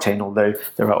be blockchain, although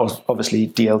there are obviously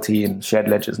DLT and shared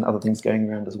ledgers and other things going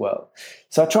around as well.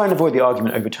 So I try and avoid the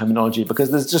argument over terminology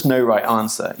because there's just no right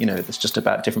answer. It's just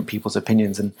about different people's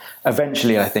opinions. And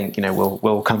eventually, I think,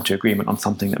 we'll come to agreement on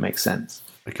something that makes sense.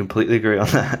 I completely agree on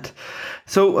that.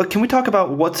 So can we talk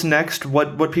about what's next,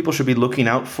 what people should be looking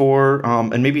out for,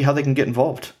 and maybe how they can get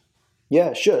involved?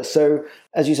 Yeah, sure. So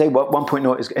as you say,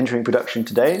 1.0 is entering production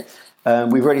today.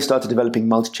 We've already started developing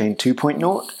Multichain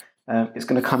 2.0. It's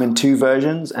going to come in two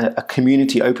versions, a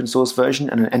community open source version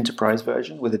and an enterprise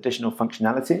version with additional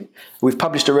functionality. We've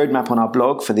published a roadmap on our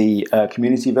blog for the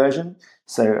community version.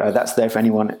 So that's there for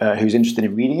anyone who's interested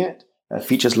in reading it.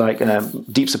 Features like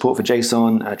deep support for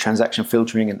JSON, transaction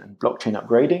filtering, and blockchain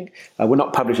upgrading. We're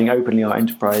not publishing openly our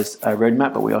enterprise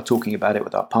roadmap, but we are talking about it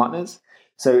with our partners.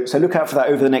 So look out for that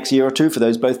over the next year or two for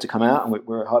those both to come out, and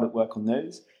we're hard at work on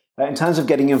those. In terms of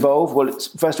getting involved, well,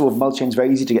 first of all, Multichain is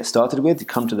very easy to get started with. You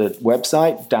come to the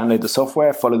website, download the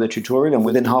software, follow the tutorial, and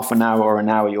within half an hour or an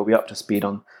hour, you'll be up to speed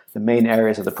on the main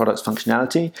areas of the product's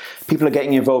functionality. People are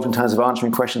getting involved in terms of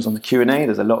answering questions on the Q&A.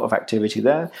 There's a lot of activity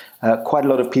there. Quite a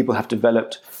lot of people have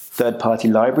developed third-party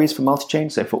libraries for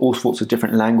Multichain. So for all sorts of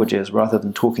different languages, rather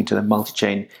than talking to the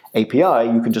Multichain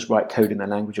API, you can just write code in the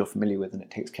language you're familiar with, and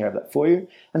it takes care of that for you.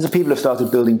 And so people have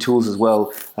started building tools as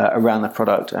well around the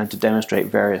product and to demonstrate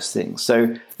various things.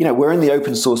 So, we're in the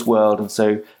open source world, and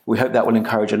so we hope that will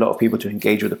encourage a lot of people to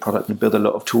engage with the product and build a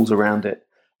lot of tools around it.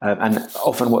 And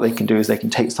often what they can do is they can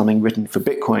take something written for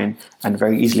Bitcoin and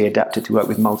very easily adapt it to work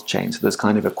with Multichain. So there's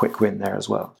kind of a quick win there as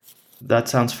well. That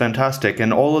sounds fantastic.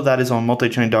 And all of that is on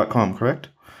multichain.com, correct?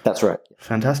 That's right.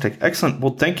 Fantastic. Excellent.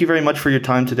 Well, thank you very much for your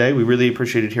time today. We really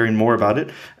appreciated hearing more about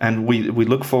it. And we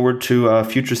look forward to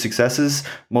future successes,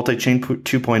 Multichain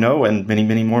 2.0, and many,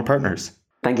 many more partners.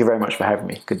 Thank you very much for having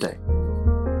me. Good day.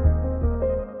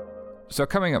 So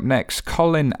coming up next,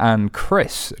 Colin and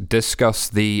Chris discuss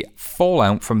the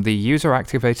fallout from the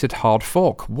user-activated hard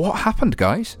fork. What happened,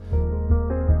 guys?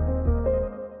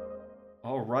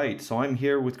 All right, so I'm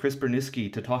here with Chris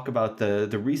Burniske to talk about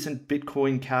the recent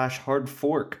Bitcoin Cash hard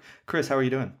fork. Chris, how are you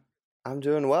doing? I'm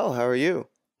doing well. How are you?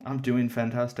 I'm doing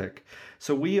fantastic.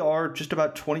 So we are just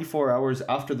about 24 hours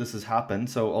after this has happened,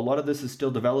 so a lot of this is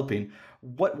still developing.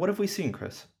 What have we seen,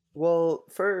 Chris? Well,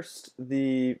 first,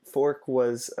 the fork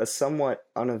was a somewhat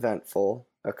uneventful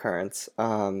occurrence,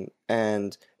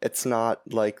 and it's not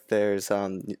like there's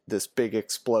this big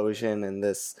explosion and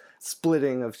this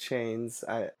splitting of chains,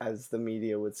 as the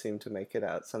media would seem to make it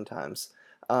out sometimes.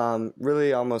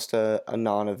 Really almost a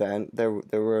non-event. There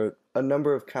were a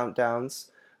number of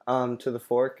countdowns to the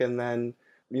fork, and then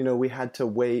we had to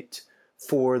wait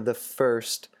for the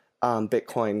first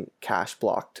Bitcoin Cash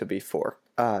block to be forked.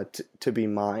 To be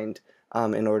mined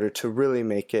in order to really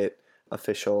make it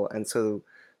official. And so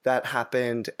that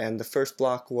happened, and the first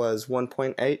block was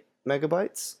 1.8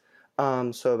 megabytes,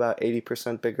 so about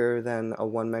 80% bigger than a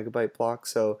 1 megabyte block.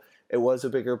 So it was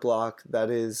a bigger block. That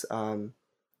is a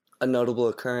notable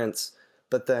occurrence.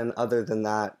 But then other than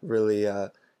that, really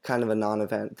kind of a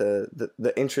non-event.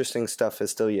 The interesting stuff is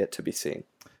still yet to be seen.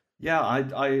 Yeah,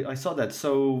 I saw that.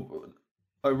 So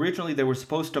originally, they were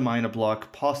supposed to mine a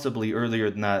block possibly earlier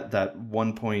than that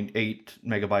 1.8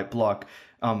 megabyte block,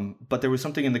 but there was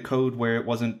something in the code where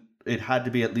it had to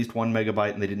be at least 1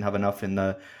 megabyte, and they didn't have enough in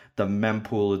the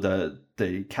mempool,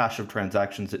 the cache of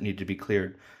transactions that needed to be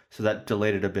cleared, so that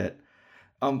delayed it a bit.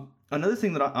 Another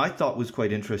thing that I thought was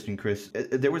quite interesting, Chris,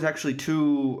 there was actually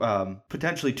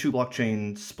potentially two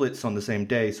blockchain splits on the same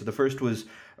day. So the first was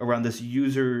around this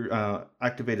user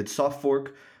activated soft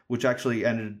fork, which actually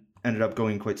ended up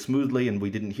going quite smoothly, and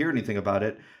we didn't hear anything about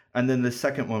it. And then the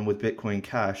second one with Bitcoin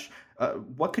Cash.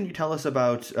 What can you tell us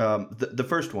about the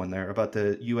first one there, about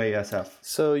the UASF?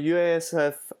 So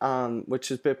UASF,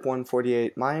 which is BIP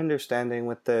 148, my understanding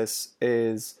with this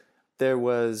is there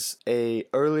was a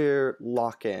earlier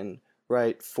lock-in,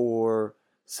 right, for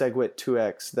SegWit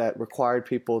 2x that required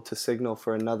people to signal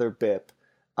for another BIP,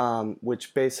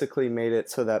 which basically made it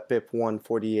so that BIP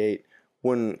 148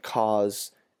 wouldn't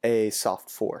cause a soft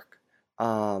fork.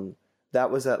 That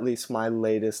was at least my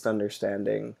latest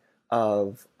understanding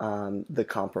of the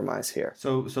compromise here.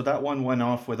 So that one went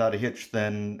off without a hitch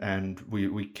then, and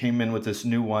we came in with this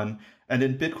new one. And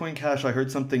in Bitcoin Cash, I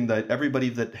heard something that everybody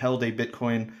that held a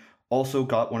Bitcoin also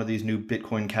got one of these new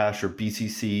Bitcoin Cash or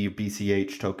BCC,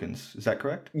 BCH tokens. Is that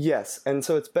correct? Yes, and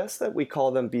so it's best that we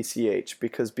call them BCH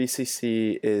because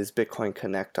BCC is Bitcoin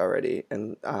Connect already.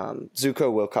 And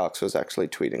Zuko Wilcox was actually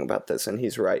tweeting about this, and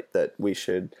he's right that we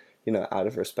should, out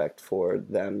of respect for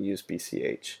them, use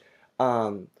BCH.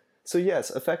 So yes,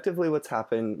 effectively what's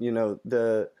happened,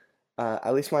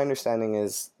 at least my understanding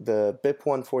is the BIP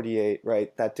 148,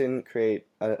 right, that didn't create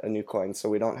a new coin. So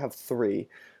we don't have 3.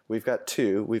 We've got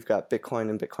 2. We've got Bitcoin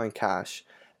and Bitcoin Cash.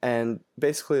 And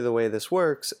basically the way this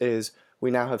works is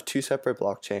we now have 2 separate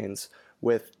blockchains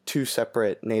with 2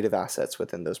 separate native assets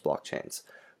within those blockchains.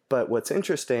 But what's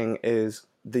interesting is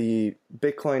the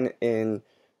Bitcoin in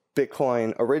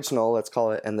Bitcoin original, let's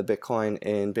call it, and the Bitcoin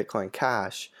in Bitcoin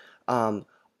Cash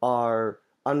are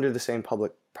under the same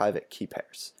public-private key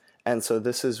pairs. And so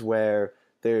this is where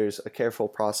there's a careful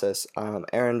process.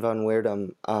 Aaron Van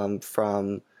Weerdum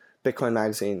from Bitcoin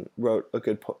Magazine wrote a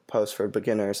good post for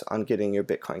beginners on getting your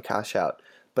Bitcoin Cash out.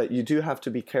 But you do have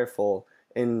to be careful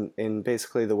in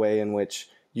basically the way in which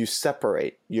you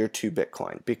separate your 2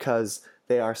 Bitcoin because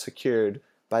they are secured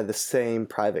by the same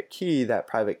private key. That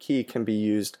private key can be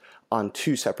used on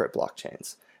 2 separate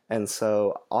blockchains. And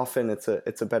so often it's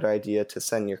a better idea to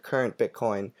send your current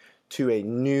Bitcoin to a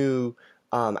new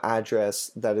address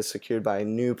that is secured by a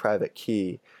new private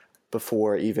key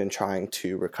before even trying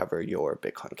to recover your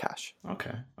Bitcoin Cash.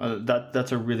 Okay,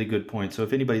 that's a really good point. So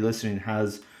if anybody listening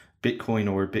has Bitcoin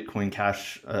or Bitcoin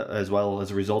Cash as well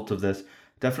as a result of this,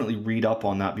 definitely read up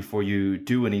on that before you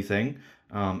do anything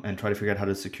and try to figure out how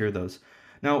to secure those.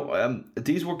 Now,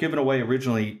 these were given away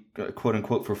originally, quote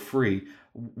unquote, for free.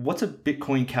 What's a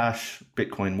Bitcoin Cash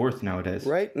Bitcoin worth nowadays?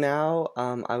 Right now,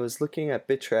 I was looking at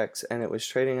Bittrex and it was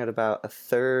trading at about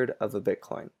 1/3 of a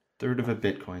Bitcoin. Third of a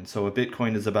Bitcoin. So a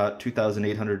Bitcoin is about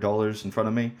 $2,800 in front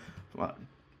of me,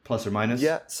 plus or minus.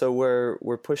 Yeah, so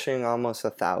we're pushing almost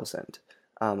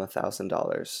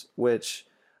 $1,000, which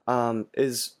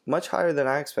is much higher than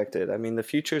I expected. I mean, the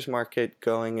futures market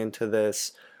going into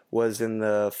this was in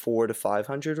the 400 to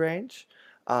 500 range,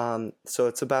 so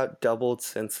it's about doubled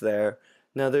since there.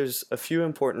 Now, there's a few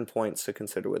important points to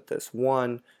consider with this.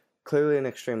 One, clearly an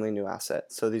extremely new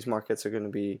asset, so these markets are going to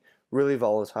be really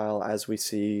volatile, as we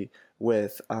see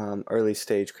with early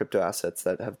stage crypto assets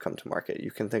that have come to market.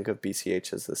 You can think of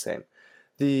BCH as the same.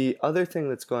 The other thing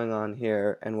that's going on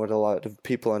here, and what a lot of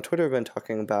people on Twitter have been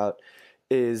talking about,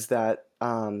 is that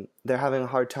they're having a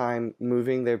hard time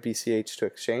moving their BCH to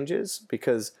exchanges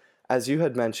because, as you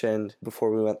had mentioned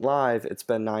before we went live, it's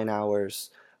been 9 hours,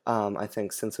 I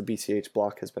think, since a BCH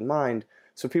block has been mined.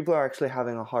 So people are actually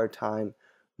having a hard time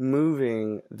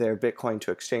moving their Bitcoin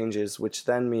to exchanges, which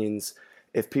then means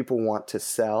if people want to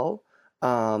sell,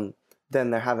 then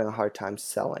they're having a hard time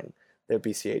selling their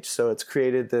BCH. So it's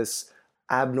created this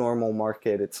abnormal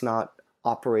market. It's not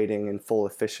operating in full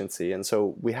efficiency. And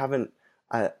so we haven't,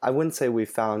 I wouldn't say we've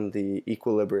found the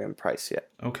equilibrium price yet.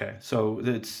 Okay, so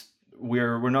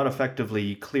we're not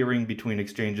effectively clearing between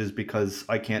exchanges because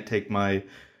I can't take my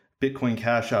Bitcoin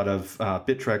Cash out of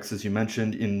Bittrex, as you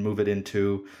mentioned, and move it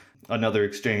into another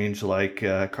exchange like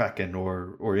Kraken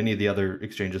or any of the other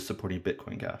exchanges supporting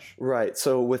Bitcoin Cash. Right.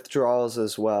 So withdrawals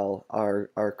as well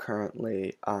are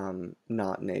currently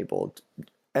not enabled.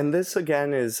 And this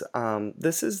again is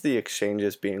this is the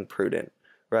exchanges being prudent,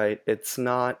 right? It's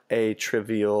not a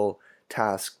trivial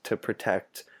task to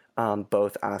protect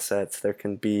both assets. There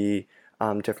can be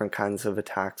different kinds of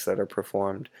attacks that are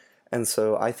performed. And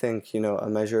so I think, a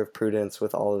measure of prudence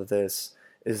with all of this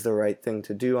is the right thing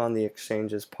to do on the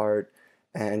exchange's part.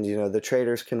 And, the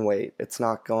traders can wait. It's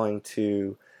not going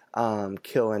to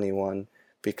kill anyone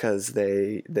because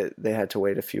they had to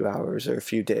wait a few hours or a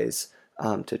few days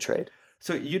to trade.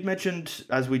 So you'd mentioned,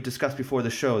 as we discussed before the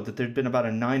show, that there'd been about a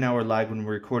 9-hour lag when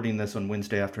we're recording this on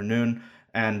Wednesday afternoon.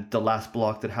 And the last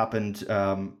block that happened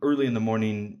early in the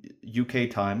morning UK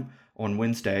time on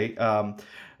Wednesday,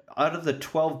 out of the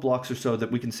 12 blocks or so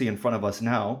that we can see in front of us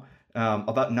now,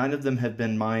 about 9 of them have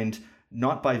been mined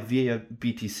not by via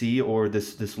BTC or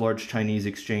this large Chinese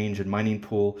exchange and mining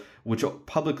pool, which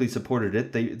publicly supported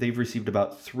it. They've received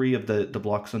about 3 of the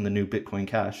blocks on the new Bitcoin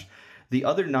Cash. The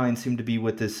other 9 seem to be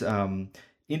with this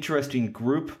interesting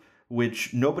group,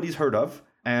 which nobody's heard of,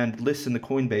 and lists in the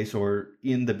Coinbase or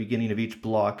in the beginning of each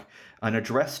block an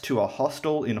address to a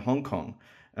hostel in Hong Kong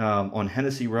on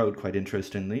Hennessy Road, quite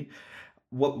interestingly.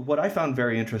 What I found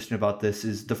very interesting about this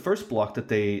is the first block that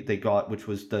they got, which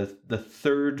was the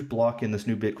third block in this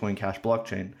new Bitcoin Cash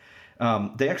blockchain.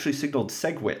 They actually signaled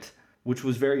SegWit, which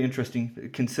was very interesting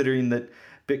considering that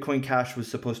Bitcoin Cash was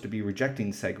supposed to be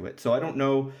rejecting SegWit. So I don't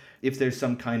know if there's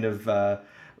some kind of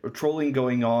trolling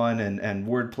going on and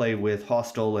wordplay with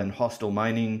hostile and hostile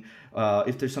mining,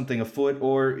 if there's something afoot,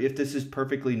 or if this is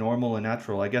perfectly normal and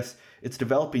natural. I guess it's a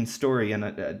developing story,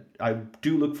 and I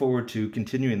do look forward to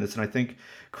continuing this. And I think,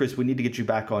 Chris, we need to get you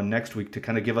back on next week to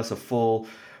kind of give us a full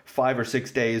 5 or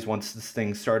 6 days once this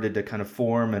thing started to kind of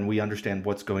form and we understand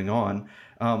what's going on.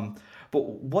 But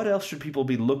what else should people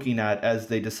be looking at as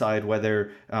they decide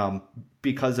whether,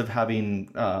 because of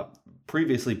having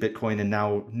previously Bitcoin and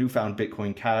now newfound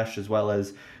Bitcoin Cash, as well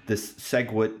as this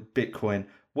SegWit Bitcoin,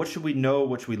 what should we know?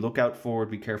 What should we look out for?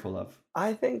 Be careful of?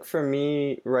 I think for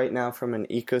me right now, from an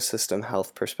ecosystem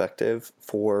health perspective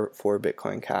for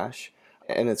Bitcoin Cash,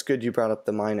 and it's good you brought up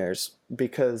the miners,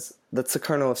 because that's the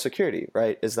kernel of security,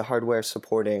 right? Is the hardware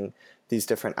supporting these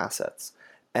different assets.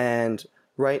 And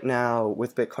right now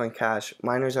with Bitcoin Cash,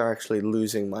 miners are actually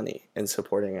losing money in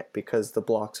supporting it because the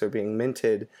blocks are being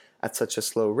minted at such a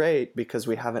slow rate because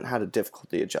we haven't had a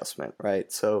difficulty adjustment,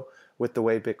 right? So with the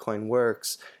way Bitcoin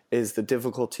works is the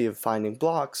difficulty of finding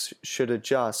blocks should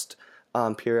adjust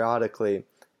periodically,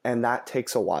 and that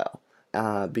takes a while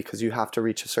because you have to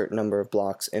reach a certain number of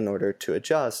blocks in order to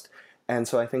adjust. And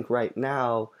so I think right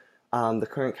now the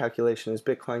current calculation is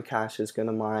Bitcoin Cash is going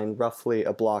to mine roughly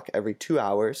a block every 2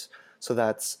 hours. So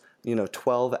that's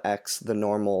 12x the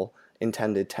normal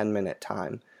intended 10-minute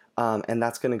time. And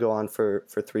that's going to go on for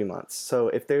 3 months. So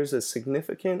if there's a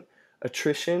significant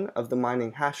attrition of the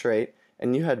mining hash rate,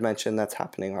 and you had mentioned that's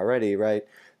happening already, right?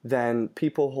 Then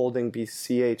people holding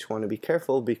BCH want to be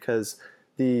careful because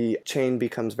the chain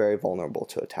becomes very vulnerable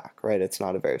to attack, right? It's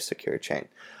not a very secure chain.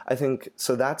 I think,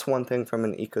 so that's one thing from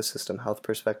an ecosystem health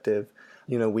perspective.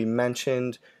 We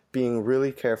mentioned being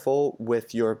really careful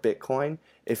with your Bitcoin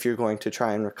if you're going to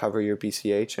try and recover your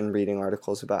BCH and reading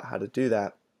articles about how to do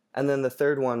that. And then the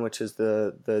third one, which is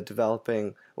the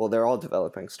developing, well, they're all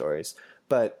developing stories,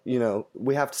 but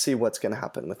we have to see what's going to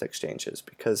happen with exchanges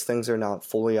because things are not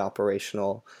fully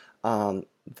operational.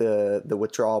 The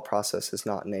withdrawal process is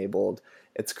not enabled.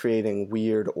 It's creating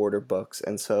weird order books.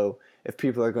 And so if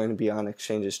people are going to be on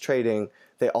exchanges trading,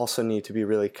 they also need to be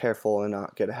really careful and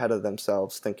not get ahead of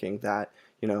themselves thinking that,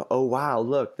 oh, wow,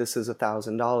 look, this is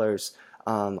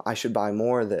 $1,000. I should buy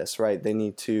more of this, right? They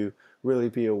need to really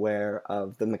be aware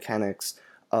of the mechanics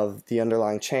of the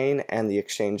underlying chain and the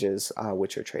exchanges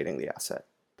which are trading the asset.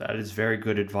 That is very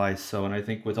good advice. So, and I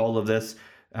think with all of this,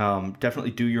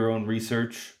 definitely do your own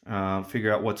research,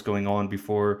 figure out what's going on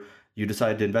before you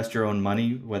decide to invest your own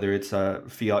money, whether it's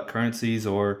fiat currencies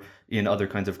or in other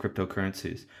kinds of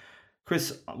cryptocurrencies.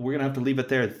 Chris, we're going to have to leave it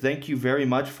there. Thank you very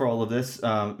much for all of this.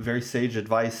 Very sage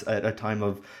advice at a time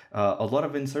of a lot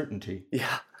of uncertainty.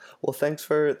 Yeah. Well, thanks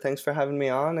for having me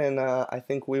on, and I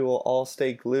think we will all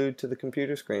stay glued to the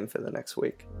computer screen for the next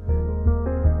week.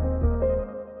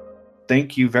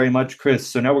 Thank you very much, Chris.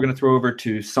 So now we're going to throw over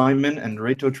to Simon and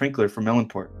Reto Trinkler from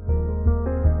Melonport.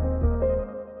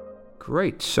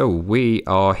 Great. So we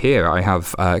are here. I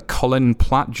have Colin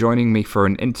Platt joining me for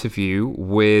an interview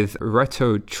with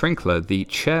Reto Trinkler, the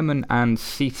chairman and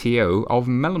CTO of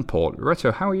Melonport.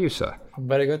 Reto, how are you, sir? I'm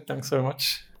very good. Thanks very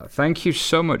much. Thank you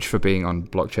so much for being on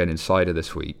Blockchain Insider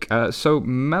this week. So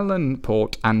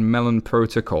Melonport and Melon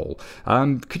Protocol.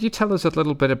 Could you tell us a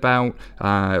little bit about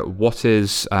what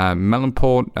is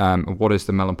Melonport, what is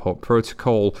the Melonport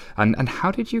Protocol, and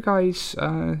how did you guys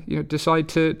decide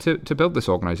to build this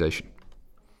organization?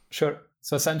 Sure.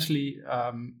 So essentially,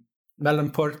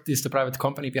 Melonport is the private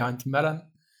company behind Melon.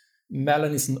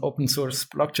 Melon is an open source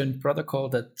blockchain protocol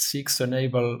that seeks to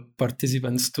enable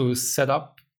participants to set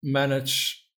up,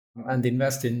 manage, and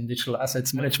invest in digital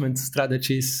assets management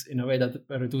strategies in a way that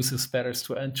reduces barriers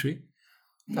to entry.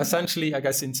 Essentially, I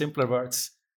guess in simpler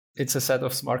words, it's a set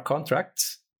of smart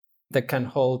contracts that can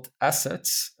hold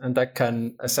assets and that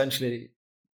can essentially,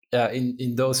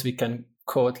 in those we can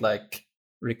code like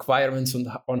requirements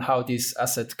on how these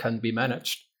assets can be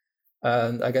managed.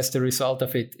 And I guess the result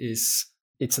of it is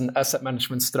it's an asset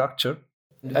management structure.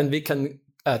 And we can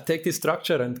take this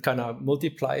structure and kind of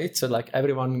multiply it. So like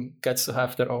everyone gets to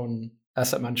have their own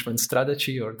asset management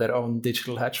strategy or their own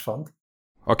digital hedge fund.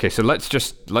 Okay, so let's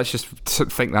just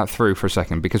think that through for a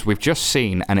second, because we've just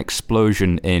seen an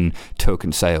explosion in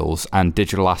token sales and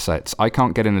digital assets. I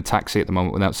can't get in a taxi at the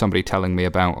moment without somebody telling me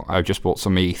about, I just bought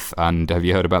some ETH, and have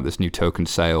you heard about this new token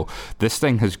sale? This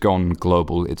thing has gone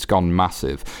global. It's gone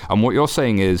massive. And what you're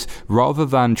saying is, rather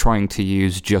than trying to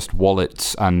use just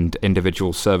wallets and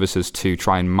individual services to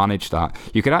try and manage that,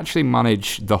 you could actually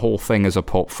manage the whole thing as a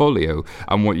portfolio.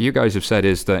 And what you guys have said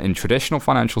is that in traditional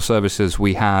financial services,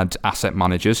 we had asset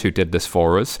managers who did this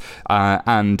for us,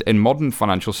 and in modern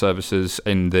financial services,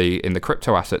 in the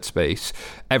crypto asset space,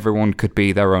 everyone could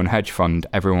be their own hedge fund,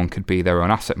 everyone could be their own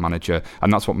asset manager,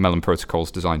 and that's what Melon Protocol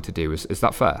is designed to do. Is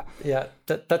that fair? Yeah,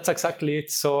 that's exactly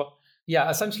it. So yeah,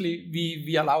 essentially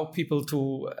we allow people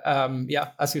to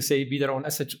as you say, be their own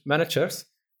asset managers.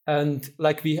 And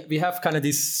like we have kind of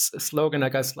this slogan, I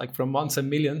guess, like from months and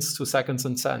millions to seconds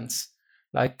and cents.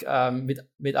 Like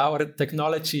with our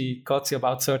technology, it costs you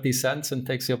about 30 cents and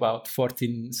takes you about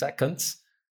 14 seconds,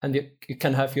 and you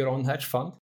can have your own hedge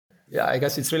fund. Yeah, I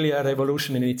guess it's really a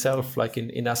revolution in itself, like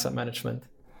in asset management.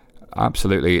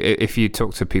 Absolutely. If you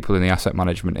talk to people in the asset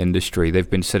management industry, they've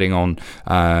been sitting on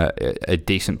a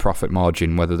decent profit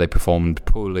margin, whether they performed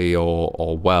poorly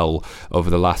or well over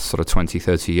the last sort of 20,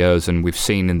 30 years. And we've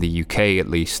seen in the UK, at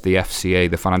least, the FCA,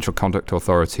 the Financial Conduct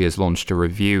Authority, has launched a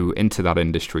review into that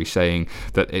industry saying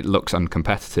that it looks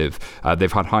uncompetitive.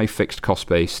 They've had high fixed cost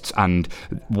bases. And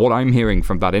what I'm hearing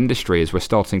from that industry is we're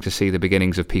starting to see the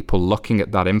beginnings of people looking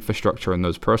at that infrastructure and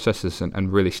those processes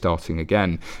and really starting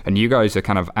again. And you guys are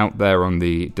kind of out there on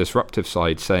the disruptive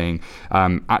side saying,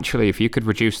 actually, if you could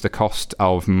reduce the cost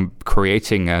of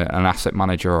creating an asset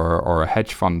manager or a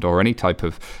hedge fund or any type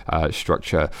of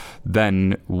structure,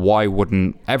 then why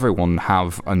wouldn't everyone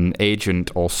have an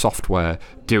agent or software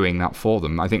doing that for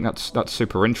them? I think that's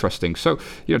super interesting. So,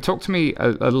 talk to me a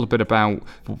little bit about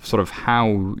sort of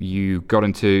how you got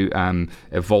into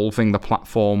evolving the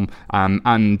platform,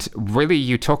 and really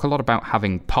you talk a lot about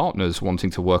having partners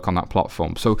wanting to work on that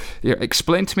platform. So,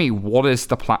 explain to me what is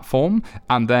the platform,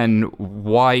 and then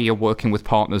why you're working with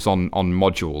partners on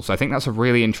modules. I think that's a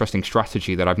really interesting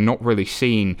strategy that I've not really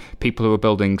seen people who are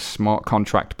building smart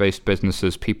contract-based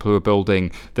businesses, people who are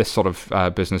building this sort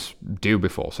of business do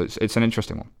before. So it's an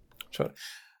interesting one. Sure.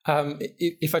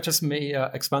 If I just may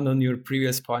expand on your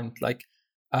previous point, like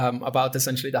about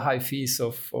essentially the high fees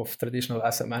of traditional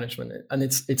asset management, and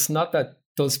it's not that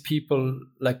those people,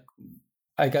 like,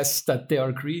 I guess that they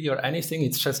are greedy or anything.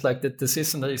 It's just like that the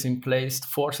system that is in place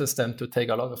forces them to take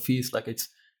a lot of fees. Like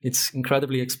it's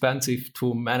incredibly expensive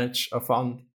to manage a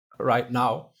fund right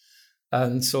now.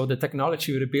 And so the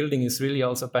technology we're building is really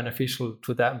also beneficial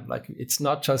to them. Like, it's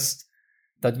not just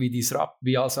that we disrupt,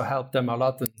 we also help them a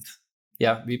lot. And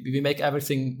yeah, we make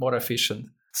everything more efficient.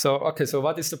 So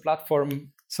what is the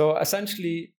platform? So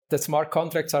essentially, the smart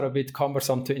contracts are a bit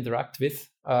cumbersome to interact with.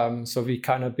 So we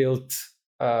kind of built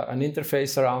an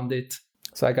interface around it.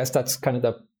 So I guess that's kind of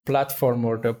the platform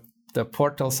or the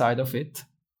portal side of it.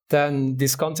 Then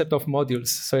this concept of modules.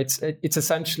 So it's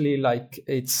essentially like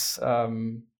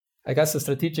I guess a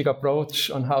strategic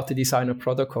approach on how to design a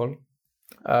protocol.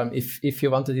 If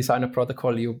you want to design a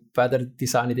protocol, you better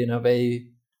design it in a way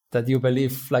that you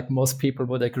believe like most people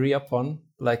would agree upon,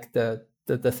 like the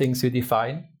things you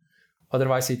define.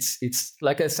 Otherwise, it's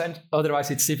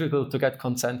difficult to get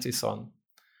consensus on.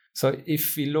 So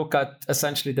if we look at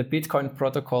essentially the Bitcoin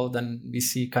protocol, then we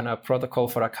see kind of a protocol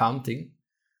for accounting,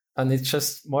 and it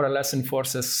just more or less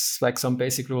enforces like some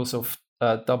basic rules of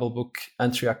double book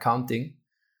entry accounting.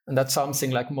 And that's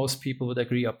something like most people would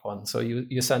agree upon. So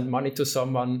you send money to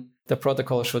someone, the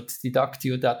protocol should deduct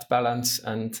you that balance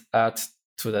and add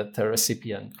to the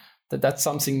recipient. That's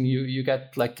something you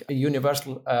get like a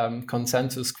universal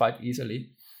consensus quite easily.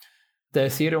 The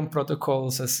Ethereum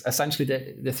protocols, essentially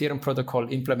the Ethereum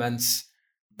protocol implements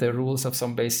the rules of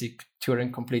some basic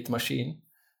Turing complete machine.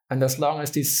 And as long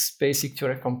as this basic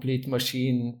Turing complete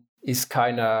machine is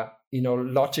kind of,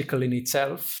 logical in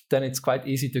itself, then it's quite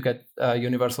easy to get a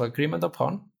universal agreement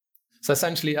upon. So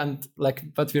essentially, and like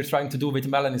what we're trying to do with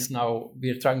Melon is now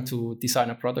we're trying to design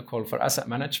a protocol for asset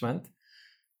management.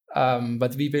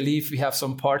 But we believe we have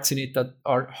some parts in it that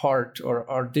are hard or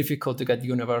are difficult to get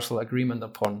universal agreement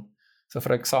upon. So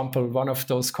for example, one of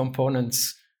those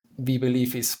components we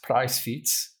believe is price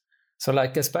feeds. So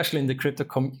like, especially in the crypto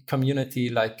community,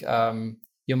 like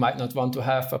you might not want to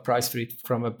have a price feed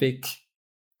from a big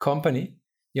company.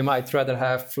 You might rather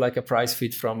have like a price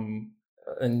feed from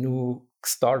a new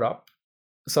startup.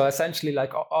 So essentially,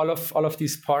 like all of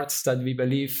these parts that we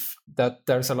believe that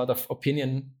there's a lot of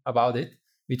opinion about it,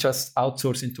 we just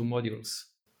outsource into modules.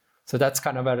 So that's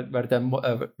kind of where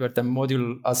the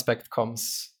module aspect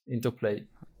comes into play.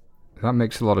 That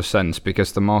makes a lot of sense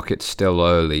because the market's still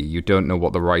early. You don't know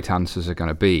what the right answers are going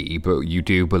to be, but you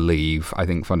do believe, I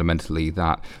think fundamentally,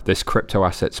 that this crypto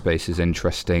asset space is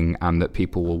interesting and that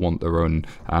people will want their own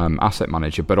asset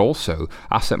manager. But also,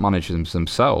 asset managers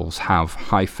themselves have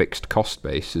high fixed cost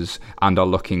bases and are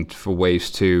looking for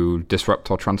ways to disrupt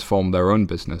or transform their own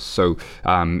business. So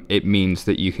it means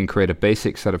that you can create a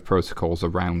basic set of protocols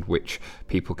around which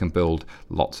people can build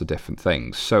lots of different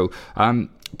things. So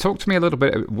talk to me a little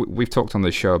bit. We've talked on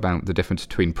this show about the difference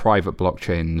between private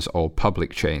blockchains or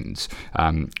public chains.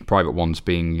 Private ones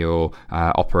being you're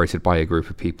operated by a group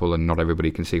of people and not everybody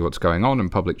can see what's going on,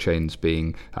 and public chains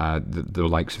being the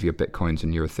likes of your Bitcoins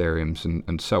and your Ethereums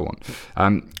and so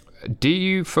on. Do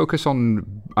you focus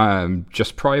on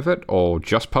just private or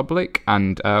just public,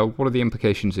 and what are the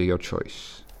implications of your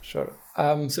choice? Sure.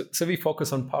 So we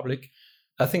focus on public.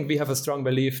 I think we have a strong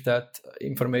belief that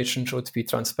information should be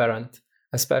transparent,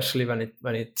 especially when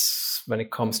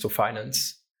it comes to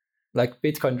finance. Like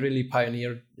Bitcoin really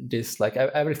pioneered this. Like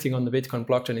everything on the Bitcoin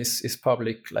blockchain is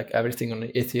public. Like everything on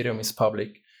Ethereum is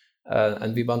public,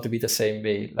 and we want to be the same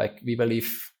way. Like we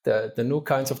believe the new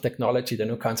kinds of technology, the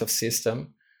new kinds of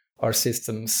system, are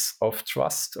systems of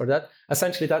trust, or that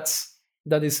essentially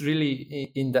that is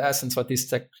really in the essence what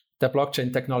this the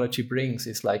blockchain technology brings.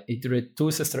 Is like it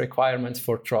reduces the requirements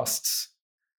for trusts.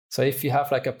 So if you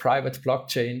have like a private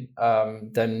blockchain,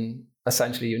 then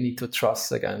essentially you need to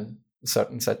trust again a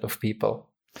certain set of people.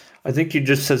 I think you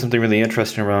just said something really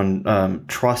interesting around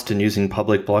trust and using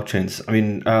public blockchains. I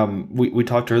mean, we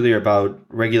talked earlier about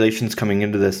regulations coming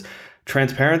into this.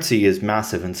 Transparency is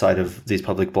massive inside of these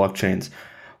public blockchains.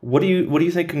 What do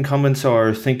you think incumbents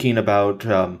are thinking about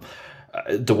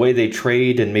the way they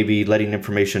trade and maybe letting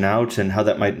information out, and how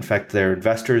that might affect their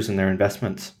investors and their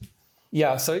investments?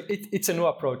 Yeah, so it's a new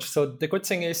approach. So the good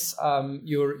thing is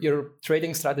your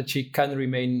trading strategy can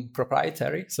remain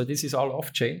proprietary. So this is all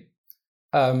off-chain,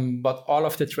 but all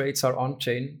of the trades are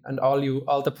on-chain, and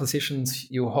all the positions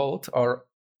you hold are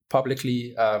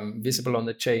publicly visible on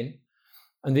the chain.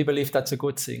 And we believe that's a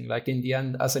good thing. Like in the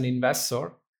end, as an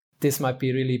investor, this might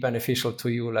be really beneficial to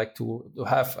you, like to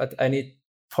have at any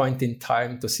point in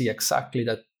time to see exactly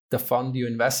that the fund you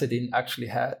invested in actually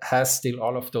has still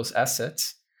all of those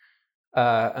assets.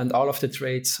 And all of the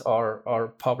trades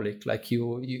are public. Like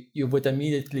you would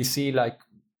immediately see, like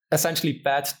essentially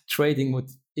bad trading would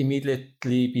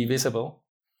immediately be visible.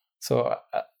 So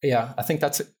I think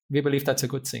we believe that's a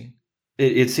good thing.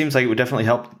 It seems like it would definitely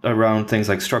help around things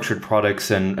like structured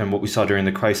products and what we saw during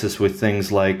the crisis with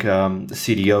things like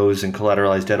CDOs and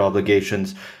collateralized debt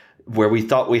obligations, where we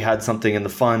thought we had something in the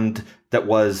fund that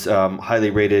was highly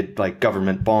rated, like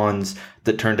government bonds,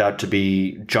 that turned out to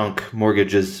be junk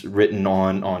mortgages written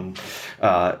on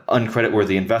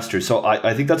uncreditworthy investors. So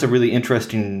I think that's a really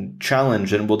interesting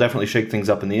challenge, and will definitely shake things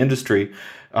up in the industry.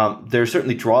 There are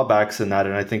certainly drawbacks in that,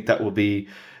 and I think that will be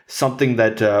something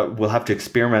that we'll have to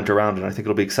experiment around, and I think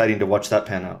it'll be exciting to watch that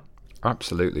pan out.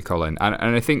 Absolutely, Colin. And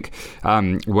I think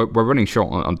we're running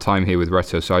short on time here with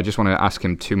Reto, so I just want to ask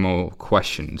him two more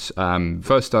questions.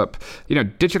 First up,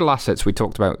 digital assets. We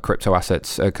talked about crypto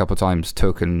assets a couple of times,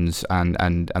 tokens and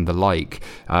the like.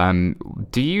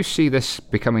 Do you see this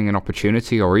becoming an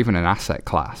opportunity or even an asset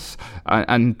class?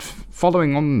 And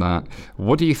following on that,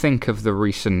 what do you think of the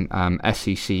recent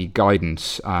SEC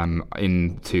guidance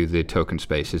into the token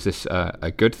space? Is this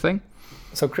a good thing?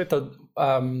 So crypto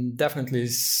definitely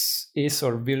is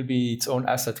or will be its own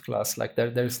asset class. Like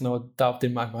there's no doubt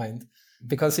in my mind,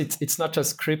 because it's not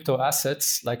just crypto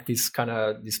assets like these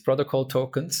protocol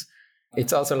tokens.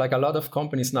 It's also like a lot of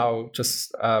companies now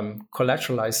just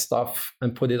collateralize stuff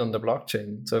and put it on the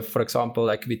blockchain. So for example,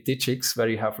 like with Digix, where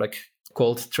you have like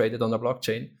gold traded on the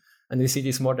blockchain, and we see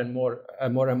this more and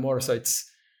more. So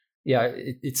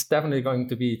it's definitely going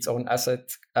to be its own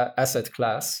asset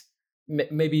class.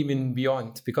 Maybe even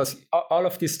beyond, because all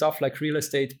of this stuff like real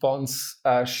estate, bonds,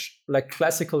 like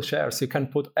classical shares, you can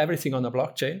put everything on a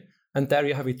blockchain, and there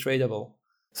you have it tradable.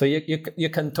 So you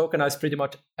can tokenize pretty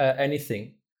much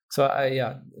anything. So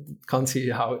I can't see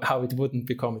how it wouldn't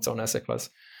become its own asset class.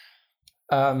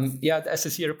 The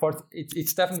SEC report,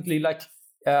 it's definitely like,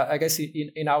 I guess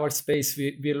in our space,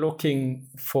 we're looking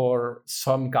for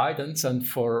some guidance, and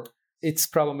it's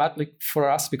problematic for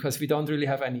us because we don't really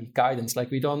have any guidance. Like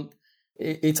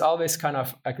it's always kind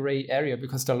of a gray area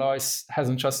because the law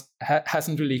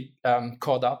hasn't really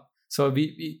caught up. So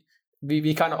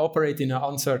we kind of operate in an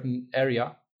uncertain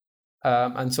area.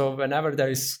 And so whenever there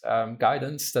is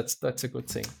guidance, that's a good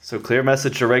thing. So clear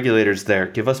message to regulators there.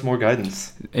 Give us more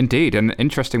guidance. Indeed, an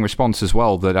interesting response as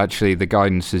well, that actually the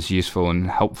guidance is useful and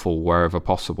helpful wherever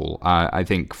possible. I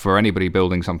think for anybody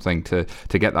building something to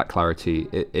get that clarity,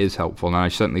 it is helpful. And I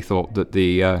certainly thought that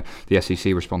the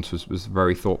SEC response was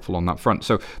very thoughtful on that front.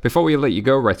 So before we let you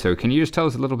go, Reto, can you just tell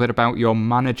us a little bit about your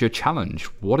Manager Challenge?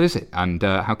 What is it, and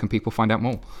how can people find out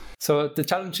more? So the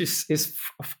challenge is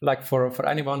like for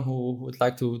anyone who would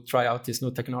like to try out this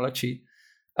new technology.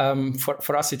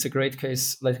 For us, it's a great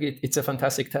case. Like it's a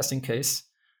fantastic testing case.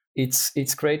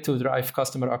 It's great to drive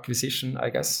customer acquisition, I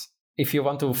guess. If you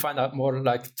want to find out more,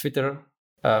 like Twitter,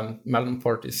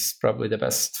 Melonport is probably the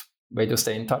best way to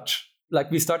stay in touch.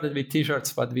 Like we started with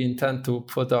t-shirts, but we intend to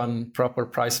put on proper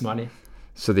prize money.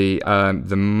 So the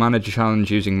Manager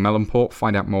Challenge using Melonport,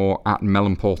 find out more at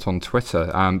Melonport on Twitter.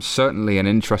 Certainly an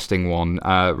interesting one.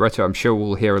 Reto, I'm sure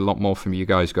we'll hear a lot more from you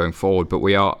guys going forward, but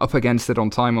we are up against it on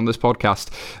time on this podcast.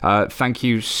 Thank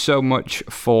you so much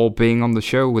for being on the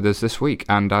show with us this week,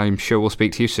 and I'm sure we'll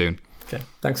speak to you soon. Okay,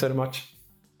 thanks very much.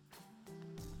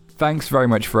 Thanks very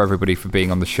much for everybody for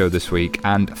being on the show this week,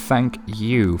 and thank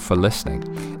you for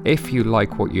listening. If you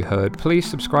like what you heard, please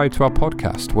subscribe to our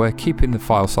podcast. We're keeping the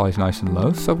file size nice and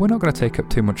low, so we're not going to take up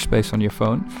too much space on your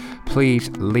phone. Please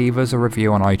leave us a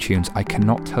review on iTunes. I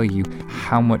cannot tell you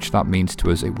how much that means to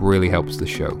us. It really helps the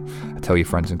show. Tell your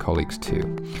friends and colleagues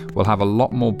too. We'll have a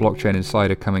lot more Blockchain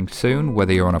Insider coming soon.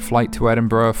 Whether you're on a flight to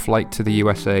Edinburgh, flight to the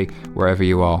USA, wherever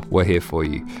you are, we're here for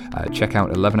you. Check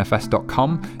out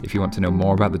 11fs.com if you want to know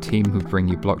more about the team who bring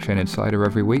you Blockchain Insider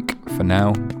every week. For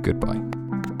now, goodbye.